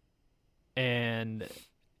 And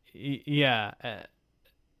yeah,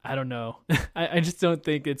 I don't know. I just don't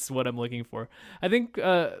think it's what I'm looking for. I think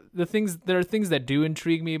there are things that do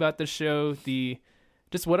intrigue me about the show.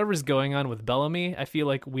 Just whatever's going on with Bellamy, I feel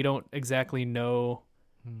like we don't exactly know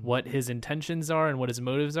what his intentions are and what his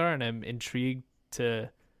motives are, and I'm intrigued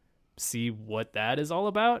to see what that is all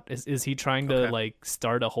about. Is he trying to like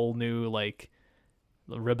start a whole new like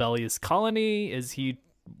rebellious colony? Is he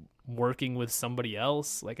working with somebody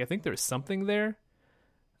else? Like, I think there's something there.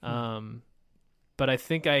 But I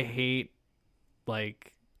think I hate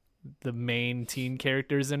like the main teen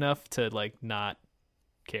characters enough to like not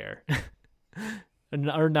care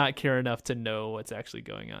or not care enough to know what's actually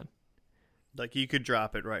going on. Like, you could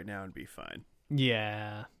drop it right now and be fine.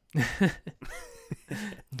 Yeah.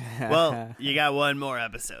 Well, you got one more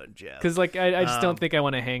episode, Joe. Because like I just don't think I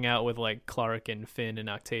want to hang out with like Clark and Finn and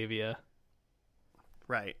Octavia.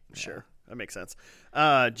 Right. Sure. That makes sense.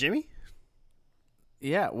 Jimmy?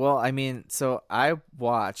 Yeah, well, I mean, so I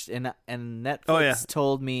watched, and Netflix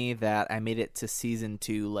told me that I made it to season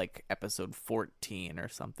 2, like episode 14 or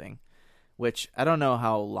something, which I don't know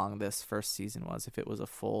how long this first season was, if it was a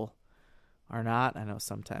full or not. I know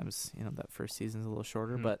sometimes, that first season's a little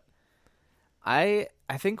shorter, but I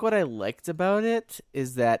think what I liked about it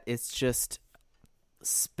is that it's just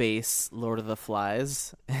space Lord of the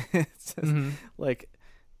Flies. It's just like,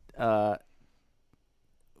 and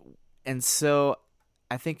so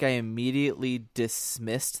I think I immediately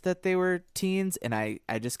dismissed that they were teens, and I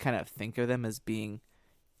just kind of think of them as being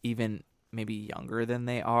even maybe younger than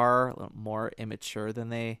they are, a little more immature than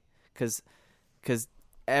they, because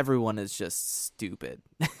everyone is just stupid.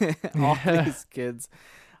 All these kids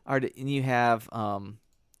are, and you have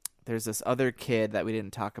there's this other kid that we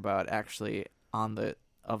didn't talk about actually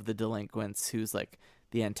of the delinquents who's like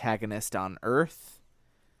the antagonist on Earth.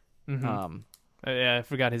 Mm-hmm. Yeah, I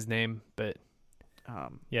forgot his name, but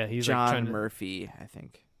yeah, he's John like trying to, Murphy, I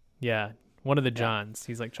think. Yeah, one of the Johns.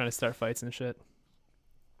 He's like trying to start fights and shit.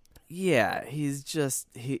 Yeah, he's just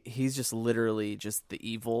literally just the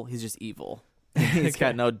evil. He's just evil. He's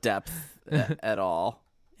got no depth at all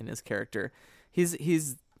in his character. He's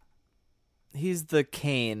the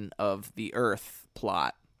Kane of the Earth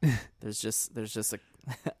plot. There's just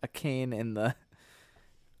a Kane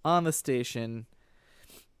on the station.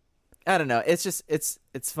 I don't know. It's just it's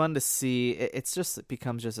fun to see. It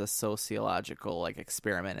becomes just a sociological like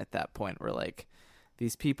experiment at that point where like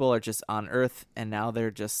these people are just on Earth and now they're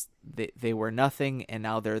just they were nothing and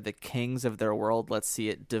now they're the kings of their world. Let's see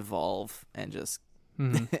it devolve and just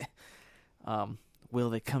will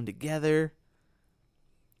they come together?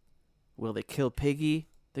 Will they kill Piggy?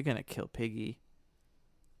 They're gonna kill Piggy.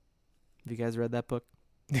 Have you guys read that book?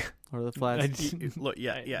 Lord of the Flies? Look,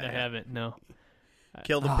 I haven't. No.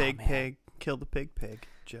 Kill the pig. Kill the pig,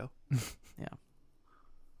 Joe. Yeah.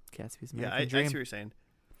 Gatsby's Yeah, American I see Dream. what you're saying.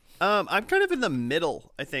 I'm kind of in the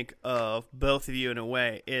middle, I think, of both of you in a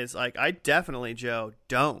way. Is like I definitely, Joe,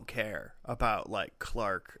 don't care about like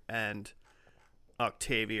Clark and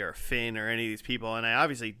Octavia or Finn or any of these people, and I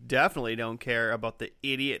obviously definitely don't care about the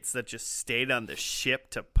idiots that just stayed on the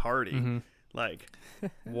ship to party. Mm-hmm. Like,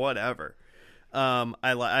 whatever.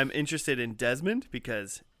 I'm interested in Desmond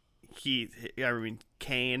because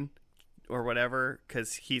Kane or whatever,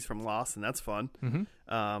 because he's from Lost and that's fun.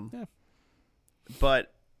 Mm-hmm.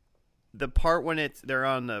 But the part when they're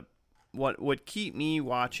on the what would keep me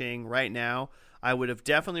watching right now, I would have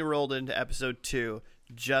definitely rolled into episode 2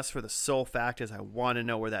 just for the sole fact is I want to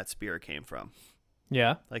know where that spear came from.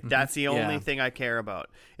 Yeah. Like that's the only thing I care about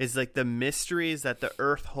is like the mysteries that the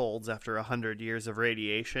Earth holds after 100 years of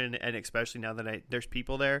radiation, and especially now that there's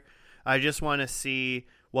people there. I just want to see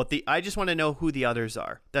I just want to know who the others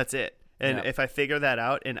are. That's it. And if I figure that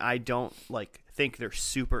out and I don't like think they're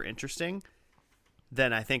super interesting,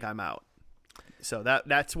 then I think I'm out. So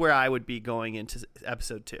that's where I would be going into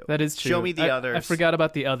episode 2. That is true. Show me the others. I forgot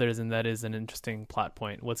about the others, and that is an interesting plot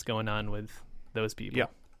point. What's going on with those people? Yeah.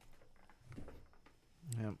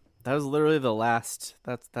 Yeah. That was literally the last.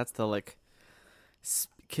 That's the like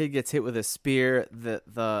kid gets hit with a spear.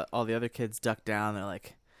 All the other kids duck down. They're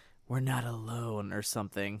like, "We're not alone" or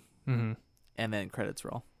something. Mm-hmm. And then credits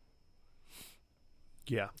roll.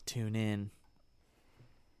 Yeah. Tune in.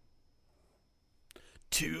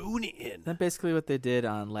 Tune That's basically what they did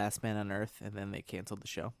on Last Man on Earth, and then they canceled the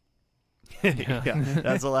show. Yeah,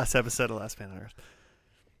 that's the last episode of Last Man on Earth.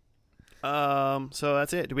 So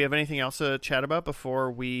that's it. Do we have anything else to chat about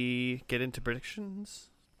before we get into predictions?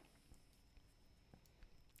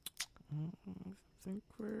 I think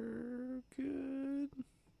we're good.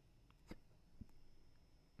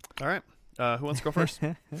 All right. Who wants to go first?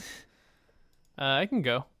 I can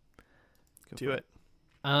go. Do it.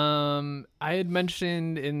 I had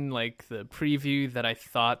mentioned in like the preview that I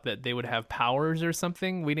thought that they would have powers or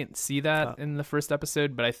something. We didn't see that in the first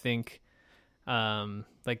episode, but I think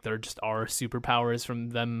like there just are superpowers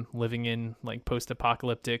from them living in like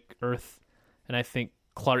post-apocalyptic Earth, and I think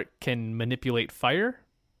Clark can manipulate fire,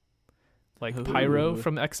 like Pyro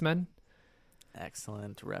from X-Men.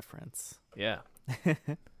 Excellent reference. Yeah.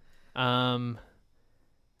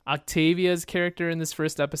 Octavia's character in this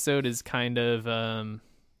first episode is kind of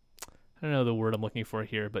I don't know the word I'm looking for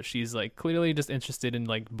here, but she's like clearly just interested in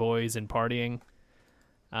like boys and partying.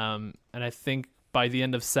 And I think by the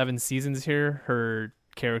end of 7 seasons here, her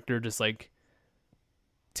character just like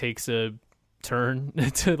takes a turn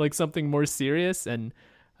to like something more serious, and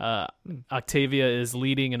Octavia is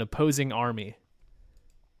leading an opposing army.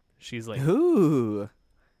 She's like, ooh,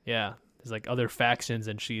 yeah, there's like other factions,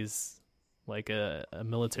 and she's like a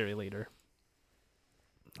military leader.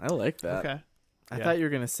 I like that. Okay. I thought you were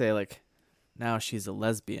gonna say like, now she's a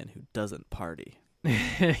lesbian who doesn't party.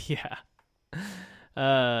 Yeah.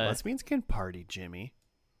 Lesbians can party, Jimmy.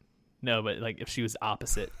 No, but like if she was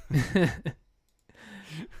opposite.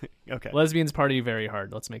 Okay. Lesbians party very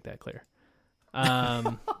hard. Let's make that clear.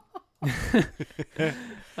 I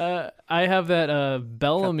have that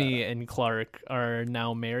Bellamy and Clark are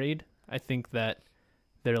now married. I think that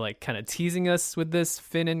they're like kind of teasing us with this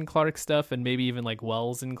Finn and Clark stuff, and maybe even like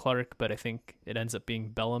Wells and Clark, but I think it ends up being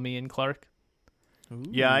Bellamy and Clark. Ooh.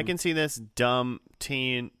 Yeah, I can see this dumb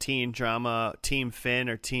teen drama, Team Finn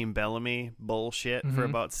or Team Bellamy bullshit for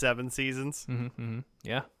about 7 seasons. Mm-hmm, mm-hmm.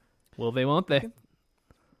 Yeah. Will they, won't they?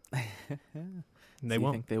 They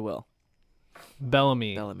won't. You think they will?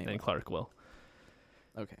 Bellamy Bellamy and will. Clark will.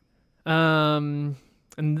 Okay. And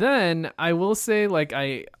then I will say, like,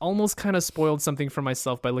 I almost kind of spoiled something for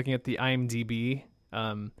myself by looking at the IMDb.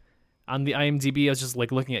 On the IMDb, I was just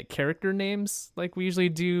like looking at character names like we usually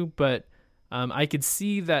do, but I could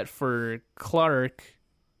see that for Clark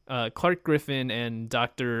Griffin and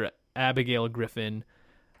Dr. Abigail Griffin,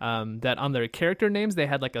 that on their character names they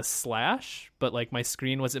had like a slash, but like my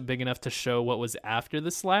screen wasn't big enough to show what was after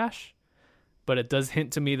the slash. But it does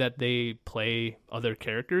hint to me that they play other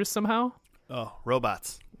characters somehow. Oh,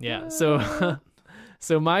 robots. Yeah. So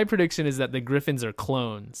so my prediction is that the Griffins are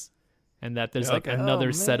clones, and that there's like Okay. another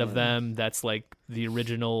Oh, set of man. them that's like the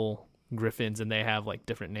original Griffins, and they have like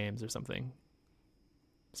different names or something.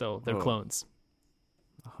 So they're Whoa. clones.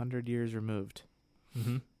 100 years removed.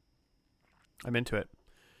 Mm-hmm. I'm into it.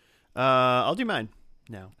 I'll do mine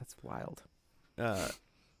now. That's wild.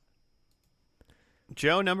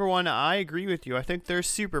 Joe, number one, I agree with you. I think there's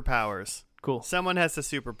superpowers. Cool. Someone has a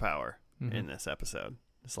superpower Mhm. in this episode,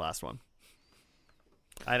 this last one.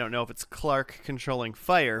 I don't know if it's Clark controlling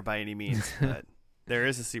fire by any means, but there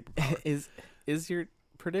is a superpower. Is your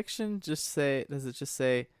prediction does it just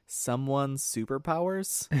say someone's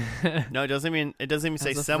superpowers? No, it doesn't even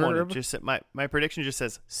say As a someone. It verb? just my prediction just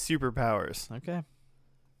says superpowers. Okay.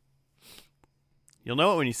 You'll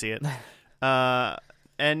know it when you see it.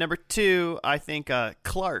 And number two, I think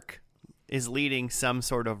Clark is leading some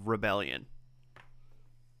sort of rebellion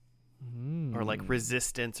or like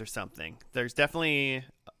resistance or something. There's definitely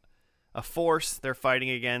a force they're fighting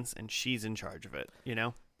against, and she's in charge of it. You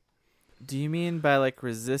know? Do you mean by like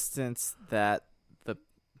resistance that the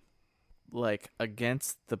like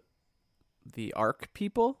against the Ark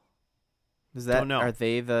people? Is that Don't know. Are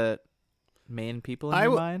they the main people in I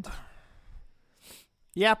your w- mind?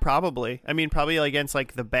 Yeah, probably. I mean, probably against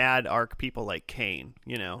like the bad Ark people, like Kane,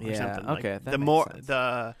 or Yeah, something. Like, okay, that the makes more sense.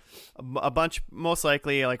 a bunch, most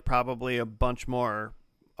likely, like probably a bunch more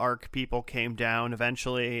Ark people came down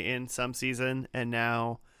eventually in some season, and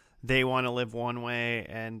now they want to live one way,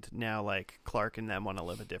 and now like Clark and them want to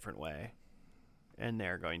live a different way, and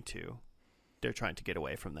they're trying to get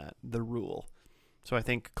away from the rule. So I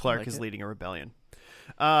think Clark like is it. leading a rebellion.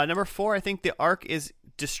 Number four, I think the Ark is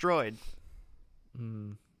destroyed.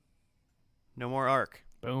 Mm. No more Ark.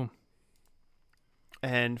 Boom.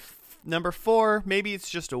 And number four, maybe it's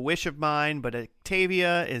just a wish of mine, but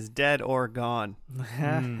Octavia is dead or gone.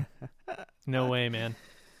 Mm. No way, man.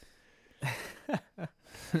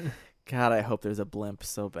 God, I hope there's a blimp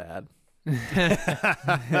so bad.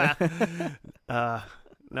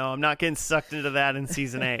 No, I'm not getting sucked into that in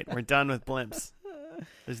season 8. We're done with blimps.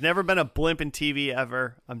 There's never been a blimp in TV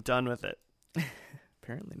ever. I'm done with it.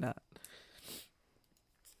 Apparently not.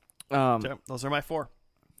 So, those are my four.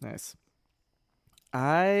 Nice.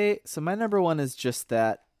 So my number one is just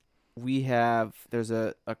that there's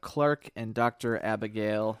a Clark and Dr.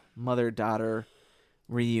 Abigail mother-daughter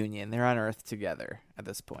reunion. They're on Earth together at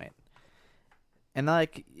this point. And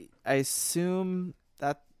like I assume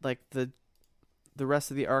that like the rest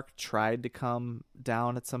of the Ark tried to come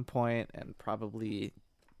down at some point and probably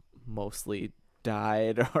mostly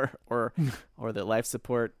died or the life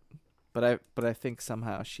support, but I think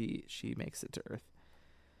somehow she makes it to Earth.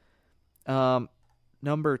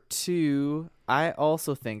 Number two, I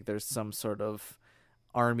also think there's some sort of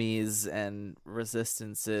armies and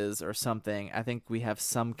resistances or something. I think we have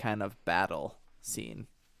some kind of battle scene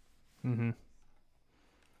Mm-hmm.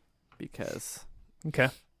 because Okay.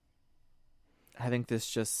 I think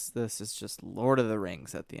this is just Lord of the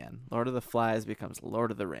Rings at the end. Lord of the Flies becomes Lord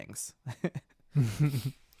of the Rings.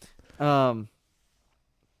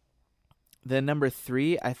 Then number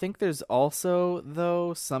three, I think there's also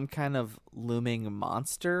though some kind of looming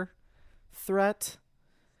monster threat.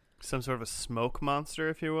 Some sort of a smoke monster,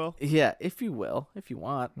 if you will. Yeah, if you will, if you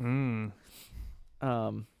want. Mm.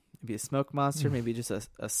 Maybe a smoke monster, maybe just a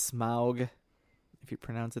Smaug, if you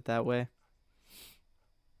pronounce it that way.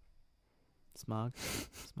 Smaug.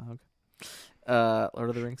 Lord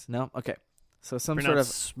of the Rings. No, okay. So some sort of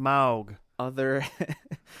Smaug. other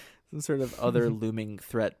some sort of other looming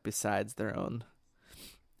threat besides their own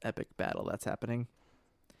epic battle that's happening.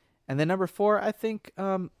 And then number four, I think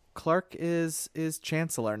Clark is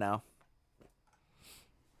Chancellor now.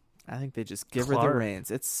 I think they just give her the Clark.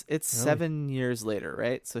 reins. It's Really? 7 years later,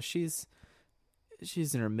 right? So she's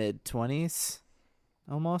in her mid-20s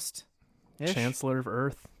almost. Chancellor of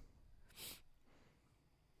Earth.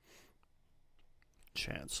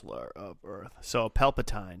 Chancellor of Earth. So a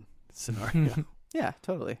Palpatine scenario. Yeah,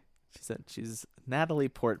 totally. She's Natalie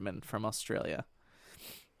Portman from Australia.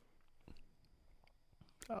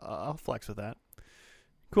 I'll flex with that.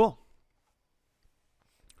 Cool.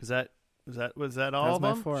 Was that all That's of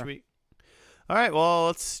my them? four. Should we All right, well,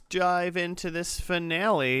 let's dive into this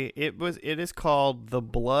finale. It is called The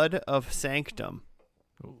Blood of Sanctum.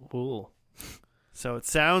 Ooh. So it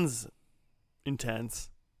sounds intense.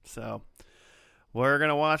 So we're going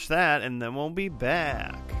to watch that, and then we'll be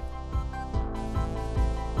back.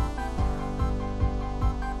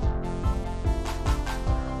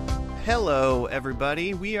 Hello,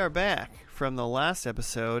 everybody. We are back from the last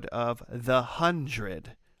episode of The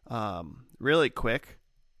 100. Really quick.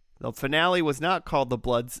 The finale was not called The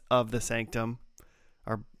Bloods of the Sanctum,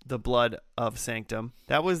 or The Blood of Sanctum.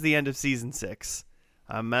 That was the end of season 6.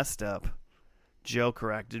 I messed up. Joe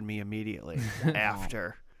corrected me immediately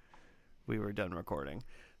after we were done recording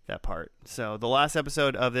that part. So the last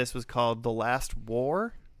episode of this was called The Last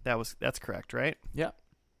War. That's correct, right? Yeah.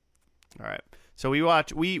 All right. So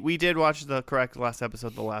we did watch the correct last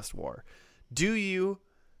episode, The Last War. Do you,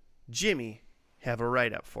 Jimmy, have a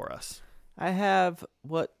write-up for us? I have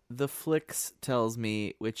what the Flicks tells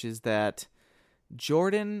me, which is that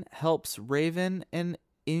Jordan helps Raven and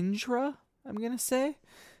Indra, I'm going to say,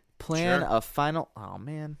 plan a final... Oh,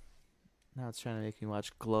 man. Now it's trying to make me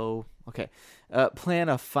watch Glow. Okay. Plan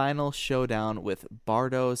a final showdown with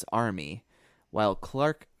Bardo's army, while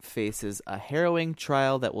Clark faces a harrowing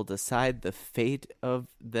trial that will decide the fate of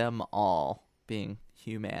them all, being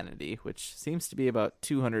humanity, which seems to be about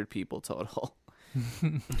 200 people total.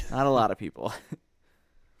 Not a lot of people.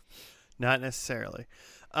 Not necessarily.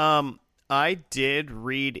 I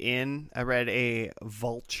read a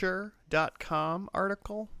vulture.com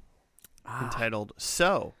article entitled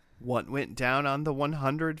 "So, what went down on the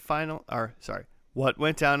 100 what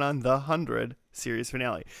went down on the 100 series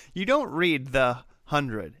finale?" You don't read the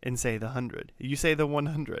 100 and say the 100. You say the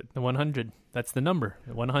 100. The 100. That's the number.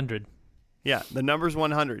 The 100. Yeah, the number's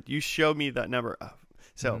 100. You showed me that number.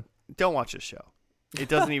 So don't watch this show. It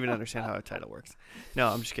doesn't even understand how a title works. No,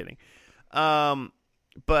 I'm just kidding.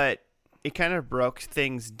 But it kind of broke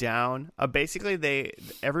things down. Basically,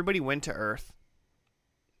 everybody went to Earth,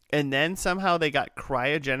 and then somehow they got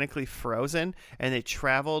cryogenically frozen, and they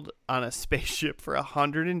traveled on a spaceship for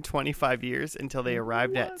 125 years until they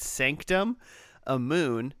arrived at Sanctum, a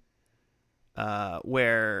moon,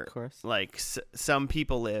 where some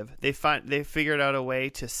people live. They figured out a way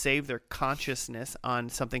to save their consciousness on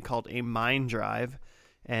something called a mind drive,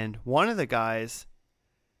 and one of the guys,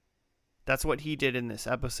 that's what he did in this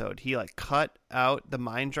episode. He cut out the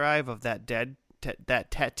mind drive of that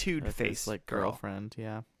that tattooed face girlfriend.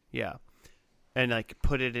 Yeah, and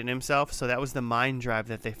put it in himself. So that was the mind drive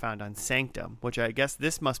that they found on Sanctum, which I guess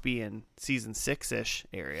this must be in season 6-ish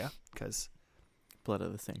area, because Blood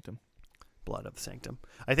of the Sanctum. Blood of the Sanctum.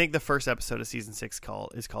 I think the first episode of season 6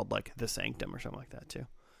 is called The Sanctum or something like that too.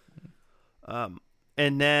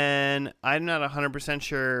 And then I'm not 100%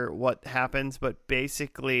 sure what happens, but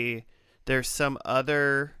basically there's some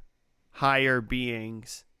other higher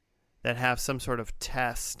beings that have some sort of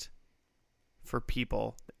test for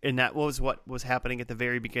people, and that was what was happening at the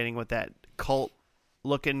very beginning with that cult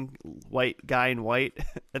looking white guy in white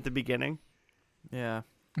at the beginning. Yeah.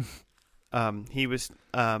 He was,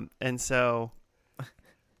 and so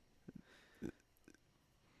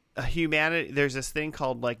humanity, there's this thing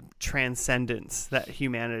called transcendence that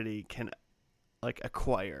humanity can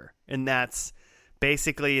acquire. And that's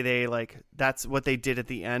basically that's what they did at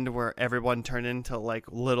the end, where everyone turned into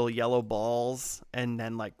little yellow balls and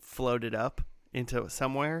then floated up into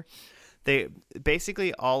somewhere. They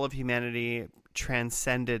basically, all of humanity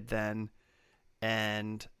transcended then,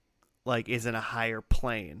 and is in a higher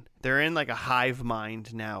plane. They're in a hive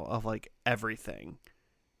mind now of everything.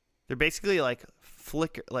 They're basically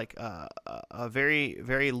flicker, a very,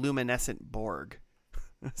 very luminescent Borg,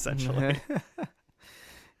 essentially.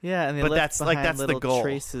 Yeah, and they left behind little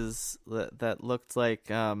traces that looked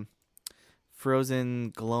like frozen,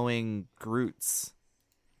 glowing Groots.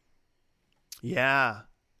 Yeah,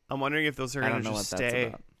 I'm wondering if those are going to just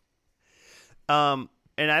stay. That's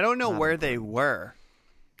and I don't know where they were.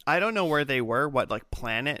 I don't know where they were, what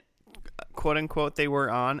planet, quote unquote, they were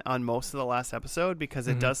on most of the last episode, because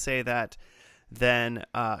it does say that then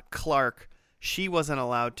Clark, she wasn't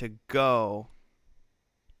allowed to go.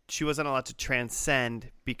 She wasn't allowed to transcend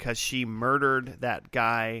because she murdered that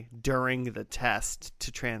guy during the test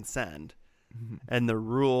to transcend. Mm-hmm. And the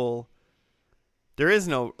rule, there is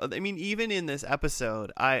no, I mean, even in this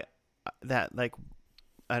episode, I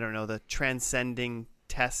don't know, the transcending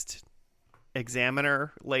test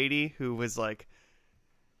examiner lady who was I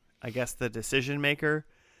guess the decision maker,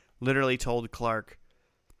 literally told Clark,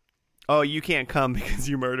 "Oh, you can't come because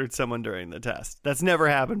you murdered someone during the test. That's never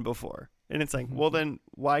happened before." And it's well, then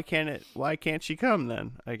why can't she come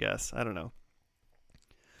then? I guess. I don't know.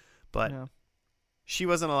 But she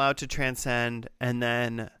wasn't allowed to transcend, and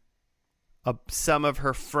then some of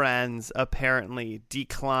her friends apparently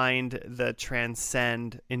declined the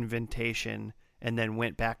transcend invitation and then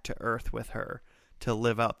went back to Earth with her to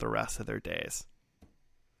live out the rest of their days.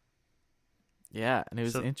 Yeah, and it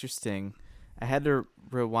was interesting. I had to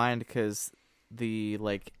rewind because the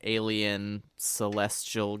like alien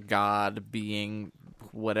celestial god being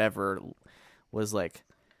whatever was like,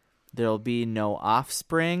 there'll be no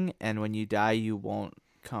offspring, and when you die you won't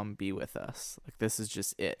come be with us. Like, this is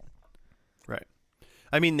just it. Right.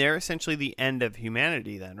 I mean, they're essentially the end of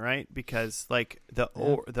humanity then, right? Because like the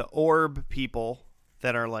orb people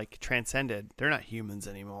that are like transcended, they're not humans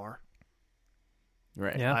anymore.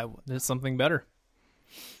 Right. Yeah, there's something better.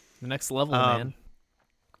 The next level, man.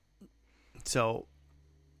 So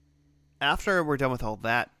after we're done with all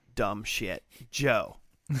that dumb shit, Joe,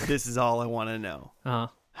 this is all I want to know.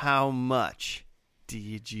 How much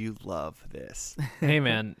did you love this? Hey,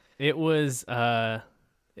 man, it was...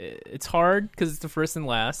 it's hard because it's the first and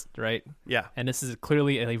last, right? Yeah. And this is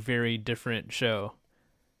clearly a very different show.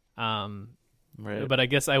 Right. But I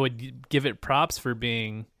guess I would give it props for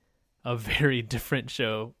being a very different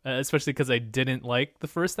show, especially because I didn't like the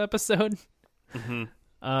first episode.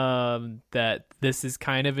 That this is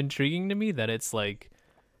kind of intriguing to me, that it's like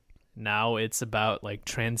now it's about like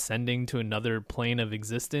transcending to another plane of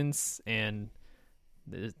existence, and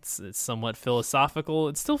it's somewhat philosophical.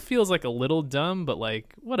 It still feels like a little dumb, but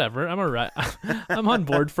like whatever. I'm alright. I'm on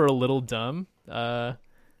board for a little dumb.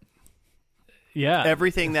 Yeah.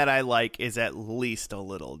 Everything that I like is at least a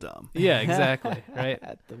little dumb. Yeah, exactly. Right.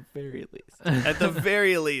 At the very least. At the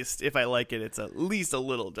very least, if I like it, it's at least a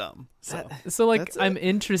little dumb. So like, I'm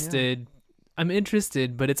interested. Yeah. I'm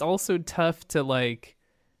interested, but it's also tough to like.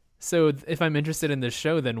 So if I'm interested in this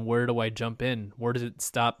show, then where do I jump in? Where does it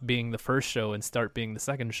stop being the first show and start being the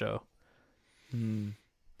second show? When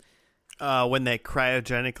they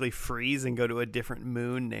cryogenically freeze and go to a different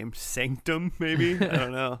moon named Sanctum, maybe? I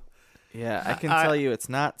don't know. Yeah, I can tell you it's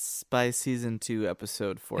not by season 2,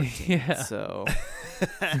 episode 14. Yeah. So,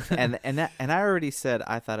 and I already said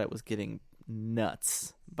I thought it was getting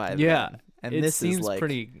nuts by then. And it this seems is like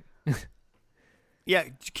pretty. Yeah,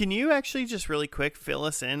 can you actually just really quick fill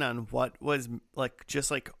us in on what was like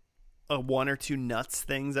just like a one or two nuts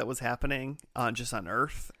things that was happening just on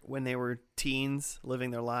Earth when they were teens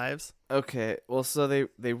living their lives? Okay, well, so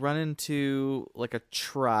they run into like a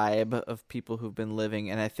tribe of people who've been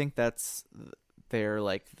living, and I think they're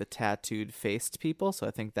like the tattooed faced people. So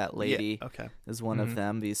I think that lady is one of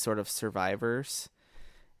them, these sort of survivors.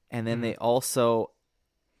 And then they also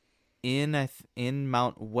in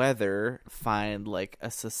Mount Weather find like a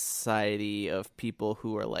society of people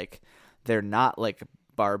who are like, they're not like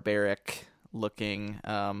barbaric looking.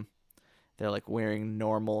 They're like wearing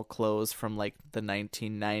normal clothes from like the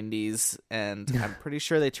 1990s, and I'm pretty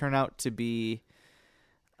sure they turn out to be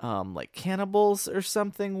like cannibals or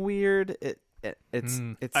something weird. It's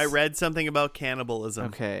I read something about cannibalism.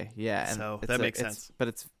 Okay, yeah, and so that makes sense.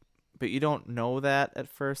 But you don't know that at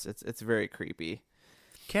first. It's very creepy.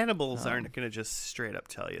 Cannibals aren't going to just straight up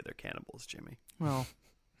tell you they're cannibals, Jimmy. Well,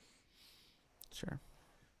 sure.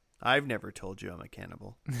 I've never told you I'm a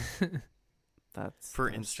cannibal. That's for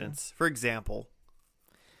instance, for example.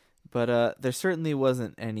 But there certainly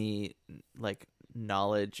wasn't any like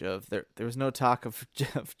knowledge of there was no talk of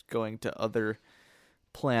going to other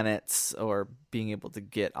planets or being able to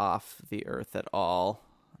get off the Earth at all,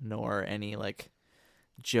 nor any like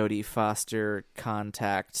Jodie Foster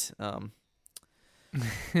contact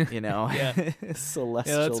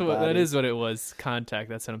celestial yeah, that is what it was. Contact,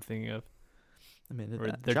 that's what I'm thinking of. I mean,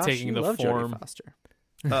 they're Josh, taking the love form. Jodie Foster.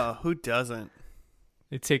 Who doesn't?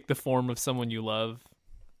 They take the form of someone you love.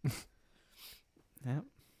 Yep.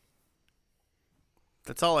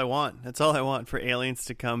 That's all I want. That's all I want, for aliens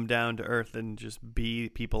to come down to Earth and just be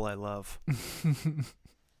people I love.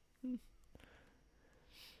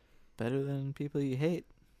 Better than people you hate.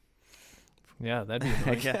 Yeah, that'd be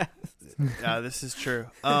nice. Yeah, this is true.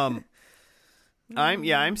 I'm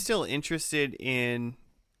still interested in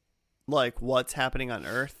like what's happening on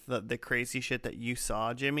Earth, the crazy shit that you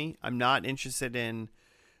saw, Jimmy. I'm not interested in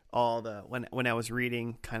all the when I was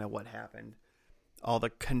reading kind of what happened, all the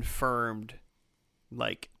confirmed,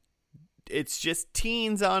 like it's just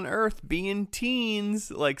teens on Earth being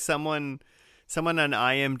teens. Like someone on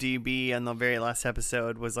IMDb on the very last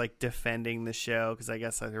episode was like defending the show because I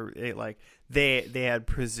guess they had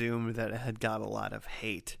presumed that it had got a lot of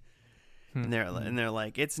hate. And they're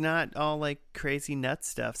like, it's not all like crazy nut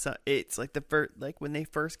stuff. So it's like like when they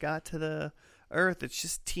first got to the Earth, it's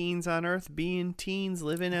just teens on Earth being teens,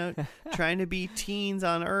 living out, trying to be teens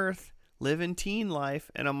on Earth, living teen life.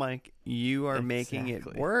 And I'm like, you are making it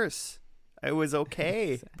Exactly. worse. It was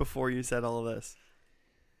okay before you said all of this.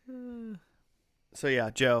 So yeah,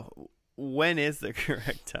 Joe, when is the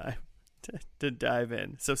correct time to dive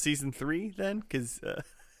in? So season 3 then? Because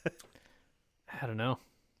I don't know.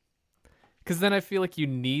 Because then I feel like you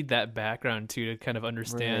need that background too to kind of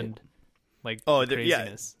understand, like, the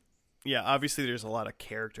craziness. yeah, obviously there's a lot of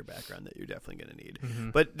character background that you're definitely going to need. Mm-hmm.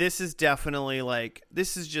 But this is definitely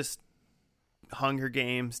this is just Hunger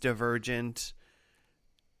Games, Divergent,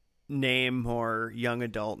 name more young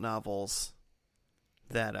adult novels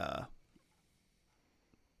that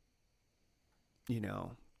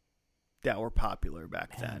that were popular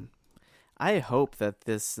back then. I hope that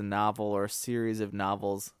this novel or series of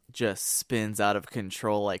novels just spins out of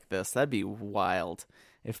control like this. That'd be wild.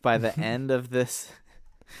 If by the end of this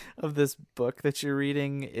book that you're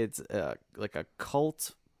reading, it's like a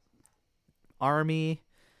cult army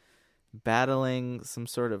battling some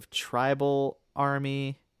sort of tribal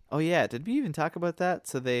army. Oh yeah, did we even talk about that?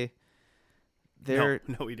 So they're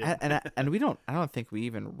no, we didn't. and we don't. I don't think we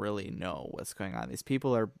even really know what's going on. These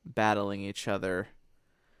people are battling each other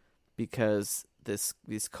because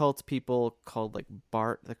these cult people called the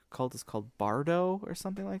cult is called Bardo or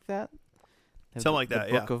something like that. Something like that.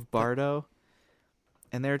 The Book of Bardo,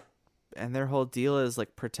 and their whole deal is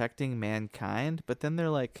like protecting mankind, but then they're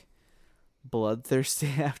like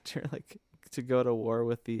bloodthirsty after to go to war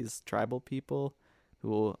with these tribal people who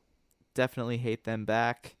will definitely hate them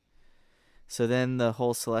back. So then the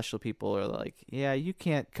whole celestial people are like, yeah, you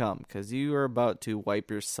can't come because you are about to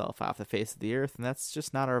wipe yourself off the face of the earth, and that's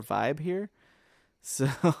just not our vibe here. So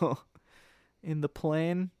in the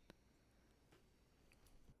plane,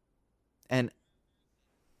 and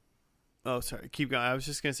oh, sorry, keep going. I was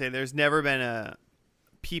just going to say there's never been a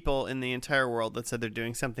people in the entire world that said they're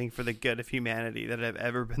doing something for the good of humanity that have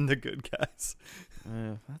ever been the good guys.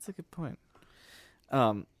 that's a good point.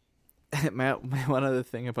 My one other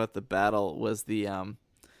thing about the battle was the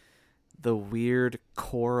weird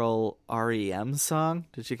choral REM song.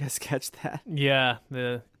 Did you guys catch that? Yeah,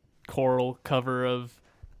 the choral cover of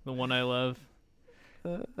The One I Love.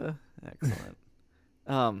 Excellent.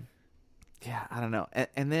 Yeah, I don't know.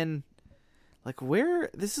 And then, where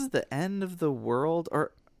this is the end of the world,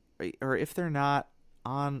 or if they're not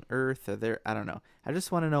on Earth, or they're, I don't know. I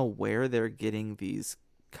just want to know where they're getting these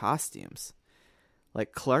costumes.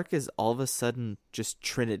 Like, Clark is all of a sudden just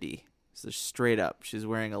Trinity. So straight up. She's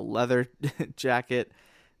wearing a leather jacket.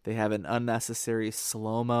 They have an unnecessary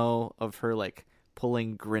slow-mo of her,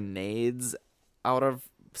 pulling grenades out of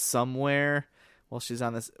somewhere while she's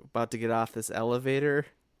about to get off this elevator.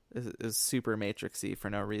 Is super Matrix-y for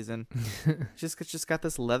no reason. She's just got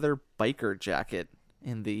this leather biker jacket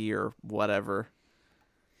in the year whatever.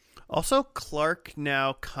 Also, Clark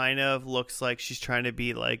now kind of looks like she's trying to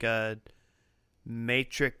be like a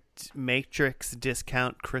Matrix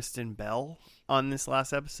discount Kristen Bell on this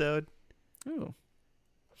last episode. Ooh.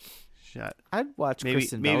 Shut. I'd watch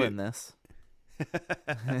Kristen Bell in this.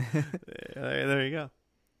 There you go.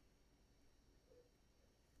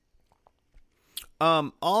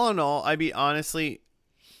 All in all, I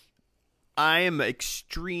am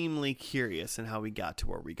extremely curious in how we got to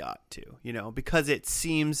where we got to, because it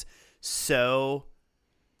seems so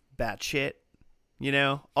batshit.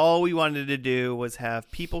 All we wanted to do was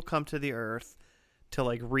have people come to the Earth to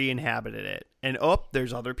re-inhabit it. And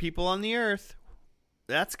there's other people on the Earth.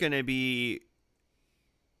 That's going to be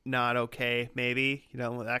not okay, maybe,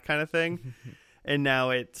 that kind of thing. And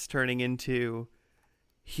now it's turning into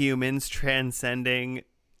humans transcending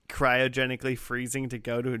cryogenically freezing to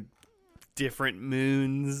go to different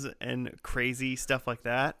moons and crazy stuff like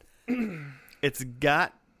that. It's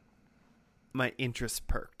got my interest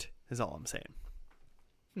perked, is all I'm saying.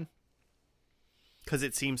 Because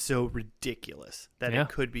it seems so ridiculous that it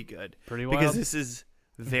could be good. Pretty wild. Because this is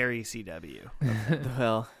very CW.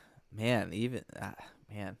 Well, man,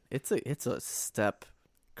 it's a step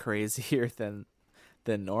crazier than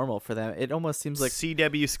normal for them. It almost seems like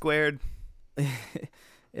CW squared.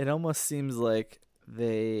 It almost seems like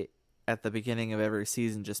they, at the beginning of every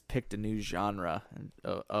season, just picked a new genre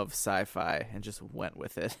of sci-fi and just went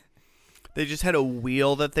with it. They just had a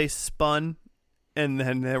wheel that they spun. And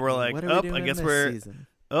then they were like, I guess we're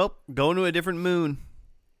going to a different moon.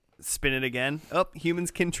 Spin it again.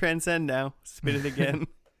 Humans can transcend now. Spin it again.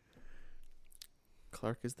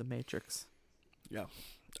 Clark is the Matrix. Yeah.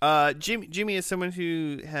 Jimmy is someone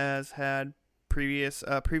who has had previous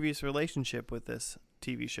relationship with this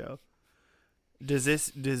TV show. Does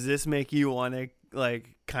this make you want to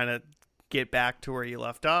kind of get back to where you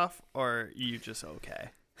left off, or are you just okay?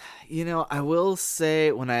 I will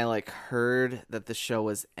say when I heard that the show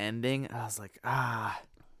was ending, I was like, I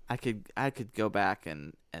could go back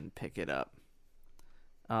and pick it up.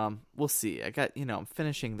 We'll see. I got, I'm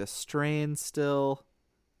finishing The Strain still.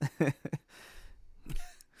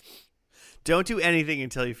 Don't do anything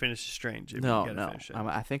until you finish The Strain, Jimmy. No. Finish it.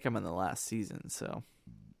 I think I'm in the last season, so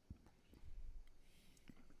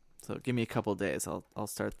give me a couple days. I'll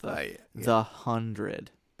start the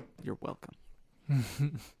 100. You're welcome.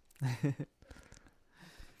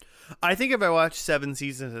 I think if I watch 7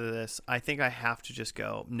 seasons of this, I think I have to just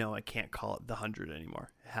go, no, I can't call it the 100 anymore.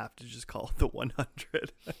 I have to just call it the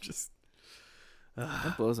 100.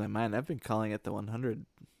 That blows my mind. I've been calling it the 100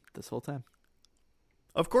 this whole time.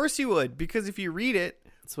 Of course you would, because if you read it,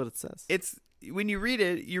 That's what it says. When you read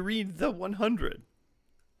it, you read the 100.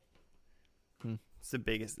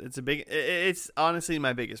 It's honestly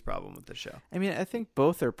my biggest problem with the show. I mean, I think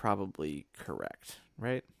both are probably correct,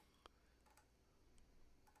 right?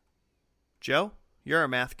 Joe, you're a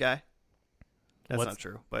math guy. That's What's- not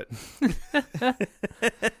true, but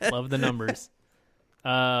Love the numbers.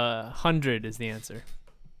 100 is the answer.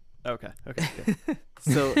 okay.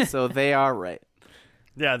 So they are right.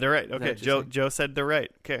 Yeah, they're right. that Okay, what you're Joe said they're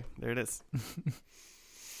right. Okay, there it is.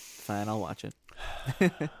 Fine, I'll watch it.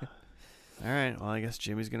 All right. Well, I guess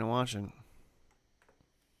Jimmy's gonna watch it.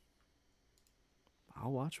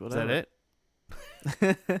 I'll watch Is whatever.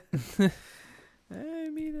 that it? I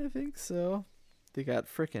mean, I think so. They got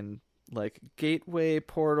freaking gateway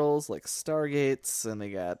portals, Stargates, and they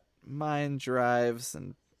got mind drives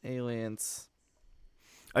and aliens.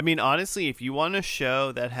 I mean, honestly, if you want a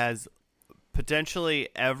show that has potentially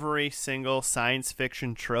every single science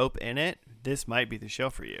fiction trope in it, this might be the show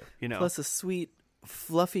for you. Plus a sweet,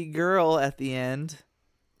 fluffy girl at the end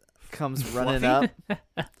comes running Fluffy?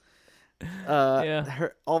 up. Yeah.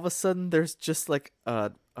 All of a sudden, there's just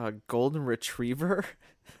a golden retriever.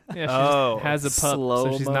 Yeah, she Oh, just has a pup,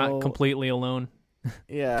 so she's slow-mo. not completely alone.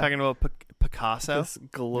 Yeah. talking about Picasso. This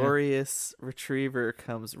glorious retriever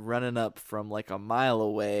comes running up from a mile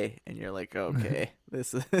away, and you're like, okay,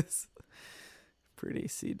 this is pretty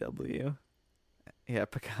CW. Yeah,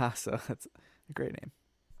 Picasso. That's a great name.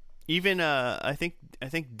 Even I think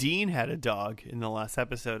Dean had a dog in the last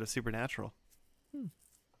episode of Supernatural,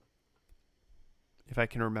 if I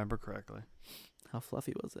can remember correctly. How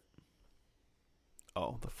fluffy was it?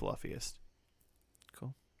 Oh, the fluffiest.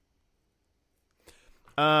 Cool.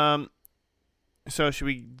 So should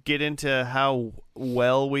we get into how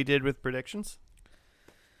well we did with predictions?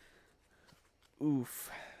 Oof.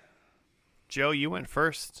 Joe, you went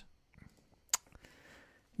first.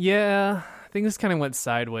 Yeah, I think this kind of went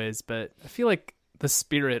sideways, but I feel like the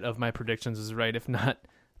spirit of my predictions was right, if not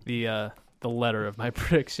the letter of my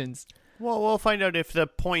predictions. Well, we'll find out if the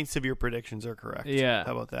points of your predictions are correct. Yeah.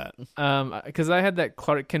 How about that? Because I had that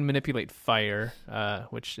Clark can manipulate fire,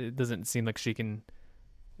 which it doesn't seem like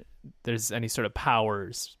there's any sort of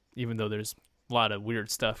powers, even though there's a lot of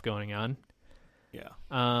weird stuff going on. Yeah.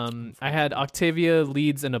 I had Octavia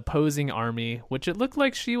leads an opposing army, which it looked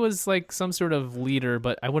like she was some sort of leader,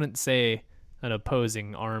 but I wouldn't say an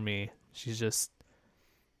opposing army. She's just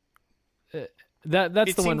that's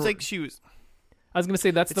It the one. seems like she was. I was gonna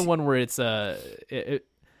say that's the one where it's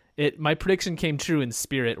my prediction came true in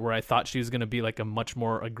spirit, where I thought she was gonna be a much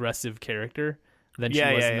more aggressive character than she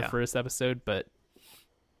was in the first episode, but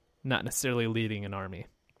not necessarily leading an army.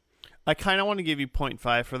 I kind of want to give you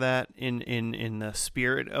 0.5 for that in the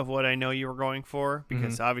spirit of what I know you were going for,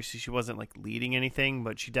 because obviously she wasn't leading anything,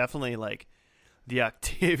 but she definitely the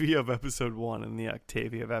Octavia of episode 1 and the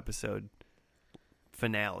Octavia of episode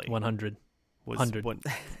finale 100 was 100.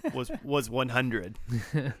 was 100.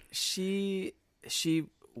 She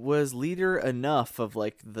was leader enough of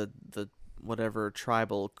the whatever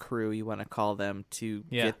tribal crew you want to call them to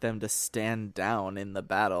get them to stand down in the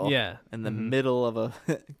battle. Yeah. In the middle of a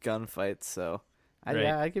gunfight. So Right.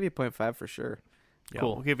 I give you 0.5 for sure. Yeah,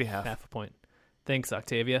 Cool. We'll give you half. Half a point. Thanks,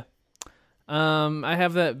 Octavia. I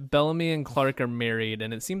have that Bellamy and Clark are married,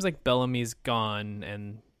 and it seems like Bellamy's gone,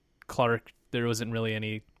 and Clark, there wasn't really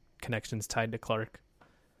any connections tied to Clark.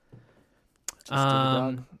 Just to the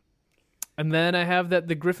dog. And then I have that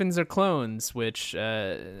the Griffins are clones, which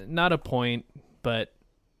not a point, but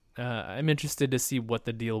I'm interested to see what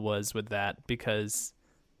the deal was with that, because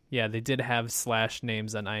yeah, they did have /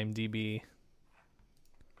 names on IMDb.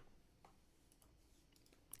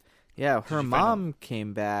 Yeah, her you find mom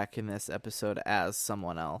came back in this episode as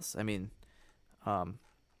someone else. I mean,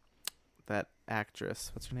 that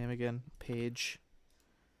actress, what's her name again? Paige.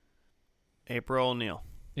 April O'Neil.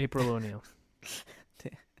 April O'Neil.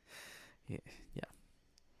 Yeah.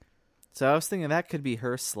 So I was thinking that could be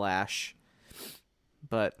her Slash,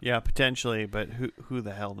 but Yeah, potentially, but who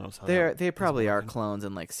the hell knows how they probably are working. clones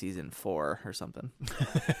in like season 4 or something.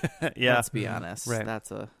 Yeah. Let's be honest. Right.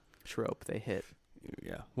 That's a trope they hit.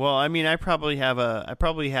 Yeah. Well, I mean, I probably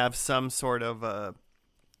have some sort of a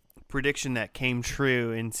prediction that came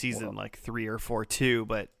true in season like 3 or 4 too,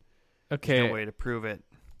 but Okay. there's no way to prove it.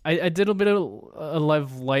 I did a bit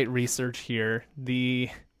of light research here. The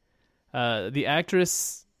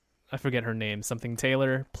actress, I forget her name, something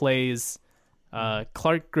Taylor, plays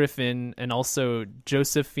Clark Griffin and also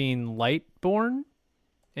Josephine Lightbourne.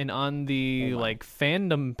 And on the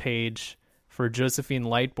fandom page for Josephine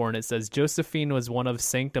Lightbourne, it says Josephine was one of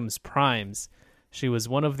Sanctum's primes. She was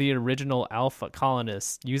one of the original Alpha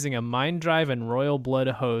colonists. Using a mind drive and royal blood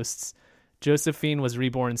hosts, Josephine was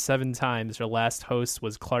reborn 7 times. Her last host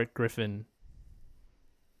was Clark Griffin.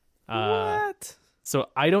 What? So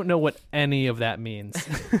I don't know what any of that means.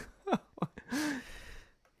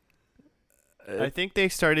 I think they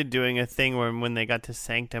started doing a thing when they got to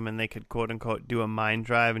Sanctum and they could quote unquote do a mind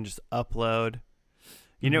drive and just upload.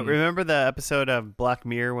 You know, remember the episode of Black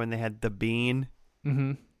Mirror when they had the bean?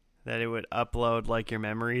 Mm-hmm. That it would upload like your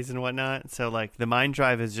memories and whatnot. So like the mind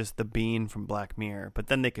drive is just the bean from Black Mirror, but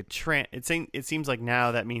then they could it seems like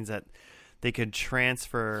now that means that they could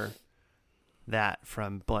transfer that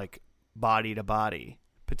from like body to body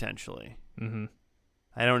potentially. Mm-hmm.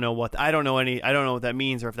 I don't know what that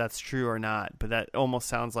means or if that's true or not, but that almost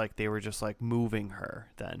sounds like they were just like moving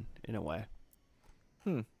her then in a way.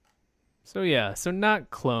 So yeah, so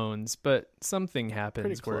not clones, but something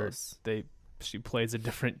happens Pretty where close. she plays a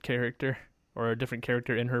different character or a different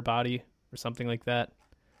character in her body or something like that.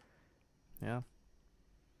 Yeah.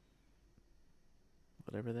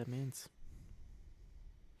 Whatever that means.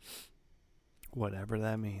 Whatever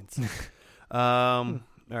that means.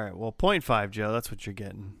 All right, well, 0.5, Joe. That's what you're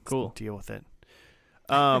getting. Cool. So deal with it.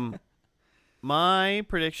 My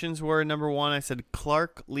predictions were, number 1, I said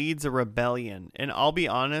Clark leads a rebellion. And I'll be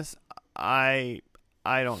honest, I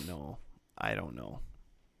don't know.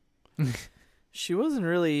 She wasn't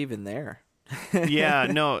really even there. Yeah,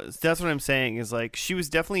 no, that's what I'm saying is like she was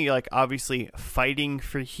definitely like obviously fighting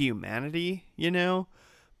for humanity, you know,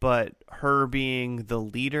 but her being the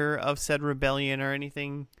leader of said rebellion or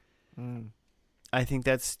anything, I think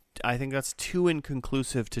that's too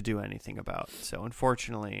inconclusive to do anything about. So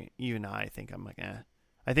unfortunately, even I think I'm like,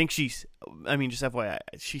 I think just FYI,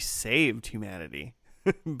 she saved humanity,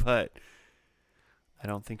 but I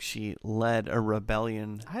don't think she led a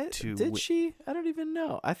rebellion Did she? I don't even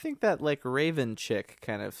know. I think that like Raven chick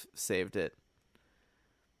kind of saved it.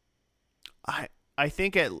 I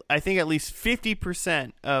think at least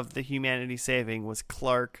 50% of the humanity saving was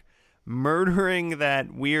Clark murdering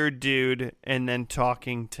that weird dude and then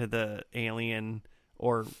talking to the alien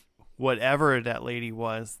or whatever that lady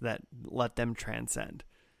was that let them transcend.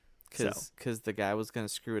 Because the guy was going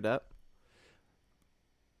to screw it up.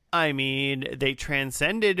 I mean, they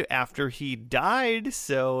transcended after he died,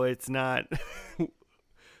 so it's not...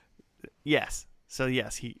 Yes. So,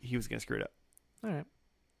 yes, he was going to screw it up. All right.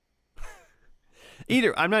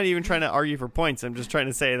 I'm not even trying to argue for points. I'm just trying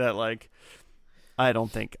to say that, like, I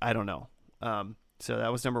don't know. So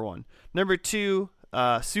that was number 1. Number 2,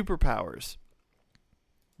 superpowers.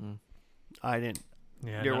 I didn't...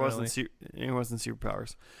 Yeah, There wasn't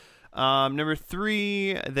superpowers. Number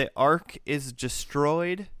 3, the Ark is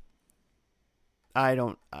destroyed. I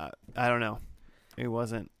don't know. It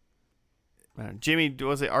wasn't. Jimmy,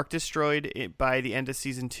 was the Ark destroyed by the end of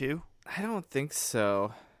season 2? I don't think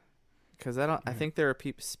so. Because I think there are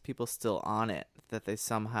people still on it that they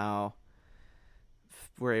somehow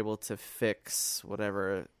were able to fix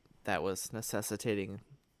whatever that was necessitating.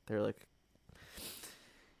 They're like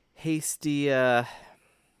hasty,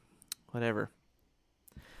 whatever.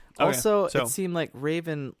 Okay, Also, so- it seemed like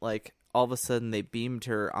Raven, like all of a sudden they beamed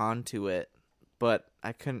her onto it, but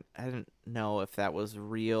I didn't know if that was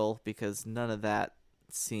real because none of that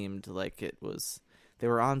seemed like it was. They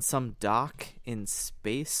were on some dock in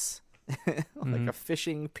space, like a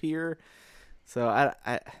fishing pier. So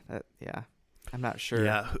I'm not sure.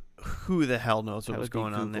 Yeah, who the hell knows what That was would be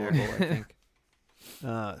going on there? Googleable, I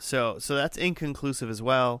think. So that's inconclusive as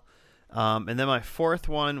well. And then my 4th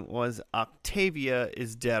one was Octavia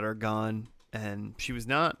is dead or gone, and she was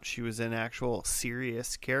not. She was an actual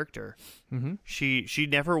serious character. Mm-hmm. She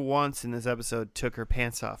never once in this episode took her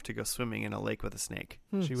pants off to go swimming in a lake with a snake.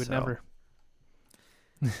 She would So- never.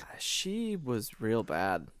 She was real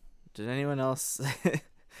bad. Did anyone else?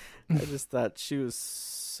 I just thought she was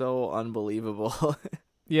so unbelievable.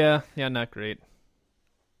 Yeah, not great.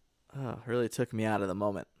 Really took me out of the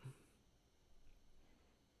moment.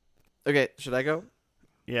 Okay, should I go?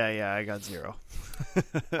 Yeah, I got 0.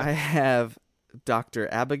 I have Dr.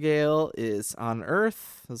 Abigail is on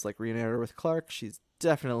Earth. It was like reunited with Clark. She's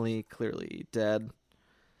definitely, clearly dead.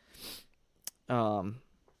 I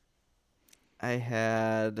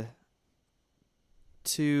had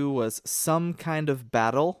 2 was Some Kind of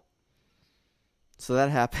Battle. So that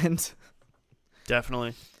happened.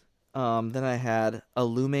 Definitely. Then I had A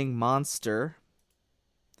Looming Monster,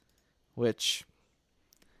 which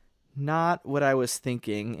not what I was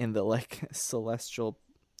thinking in the like celestial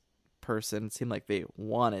person. It seemed like they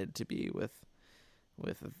wanted to be with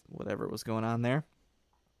whatever was going on there.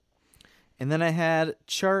 And then I had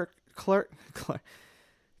Chancellor Clark.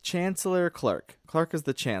 Clark is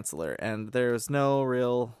the Chancellor, and there's no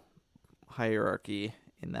real hierarchy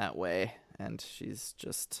in that way, and she's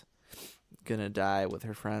just gonna die with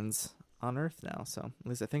her friends on Earth now. So at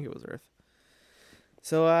least I think it was Earth.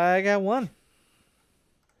 So I got 1.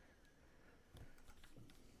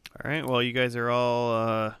 All right. Well, you guys are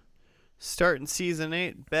all starting season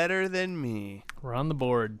 8 better than me. We're on the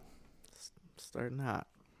board. Starting hot.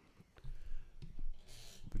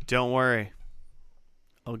 But don't worry.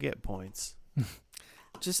 I'll get points.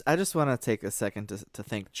 I just want to take a second to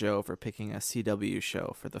thank Joe for picking a CW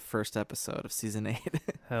show for the first episode of season 8.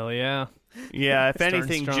 Hell yeah. Yeah, if Starting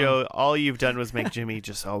anything, strong. Joe, all you've done was make Jimmy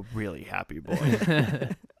just a really happy boy.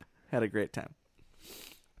 Had a great time.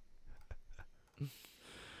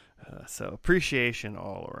 So appreciation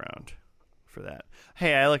all around for that.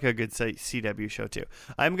 Hey, I like a good CW show too.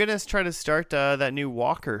 I'm gonna try to start that new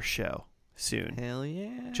Walker show soon. Hell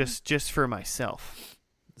yeah. Just for myself.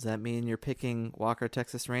 Does that mean you're picking Walker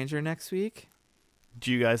Texas Ranger next week?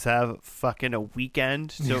 Do you guys have fucking a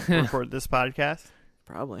weekend to record this podcast?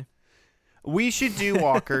 Probably. We should do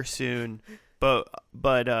Walker soon, but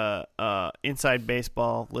Inside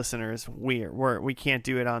Baseball listeners, we can't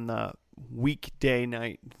do it on the weekday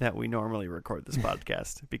night that we normally record this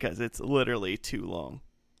podcast because it's literally too long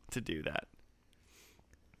to do that.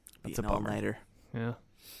 That's a bummer. All-nighter. Yeah.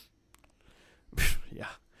 Yeah.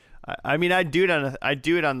 I mean, I'd do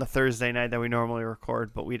it on the Thursday night that we normally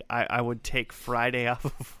record, but I would take Friday off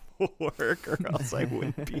of work or else I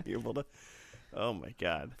wouldn't be able to. Oh my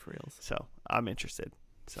God. For reals. So I'm interested.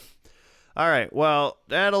 So, all right. Well,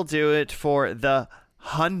 that'll do it for the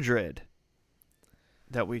 100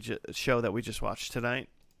 show that we just watched tonight.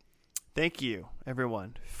 Thank you,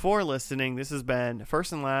 everyone, for listening. This has been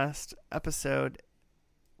first and last episode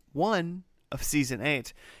 1 of season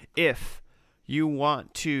 8. If you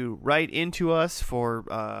want to write into us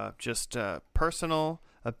for just personal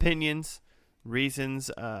opinions, reasons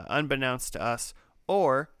unbeknownst to us,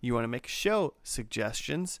 or you want to make show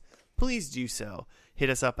suggestions, please do so. Hit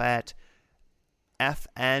us up at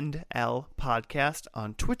FNL Podcast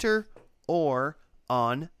on Twitter or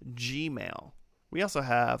on Gmail. We also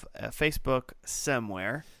have a Facebook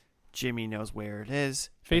somewhere. Jimmy knows where it is.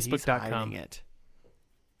 Facebook.com. He's hiding it.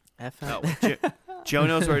 FM. Oh, Joe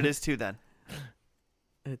knows where it is too then.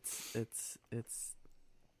 It's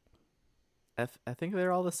I think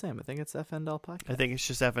they're all the same. I think it's FNL Podcast. I think it's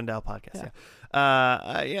just FNL Podcast.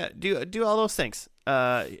 Yeah. Yeah. Do all those things.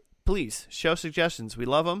 Please show suggestions. We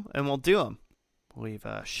love them and we'll do them. We've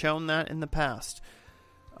shown that in the past.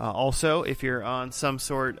 Also, if you're on some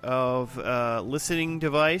sort of listening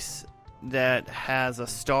device that has a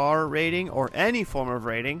star rating or any form of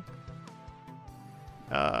rating,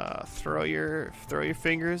 throw your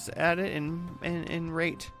fingers at it and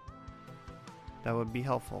rate. That would be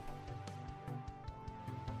helpful.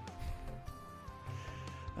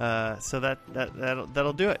 So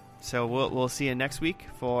that'll do it. So we'll see you next week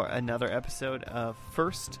for another episode of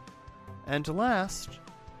First and Last.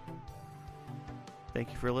 Thank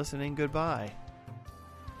you for listening. Goodbye.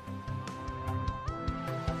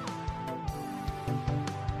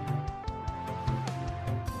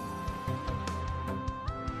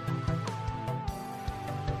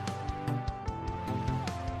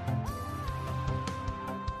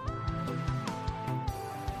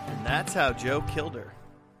 And that's how Joe killed her.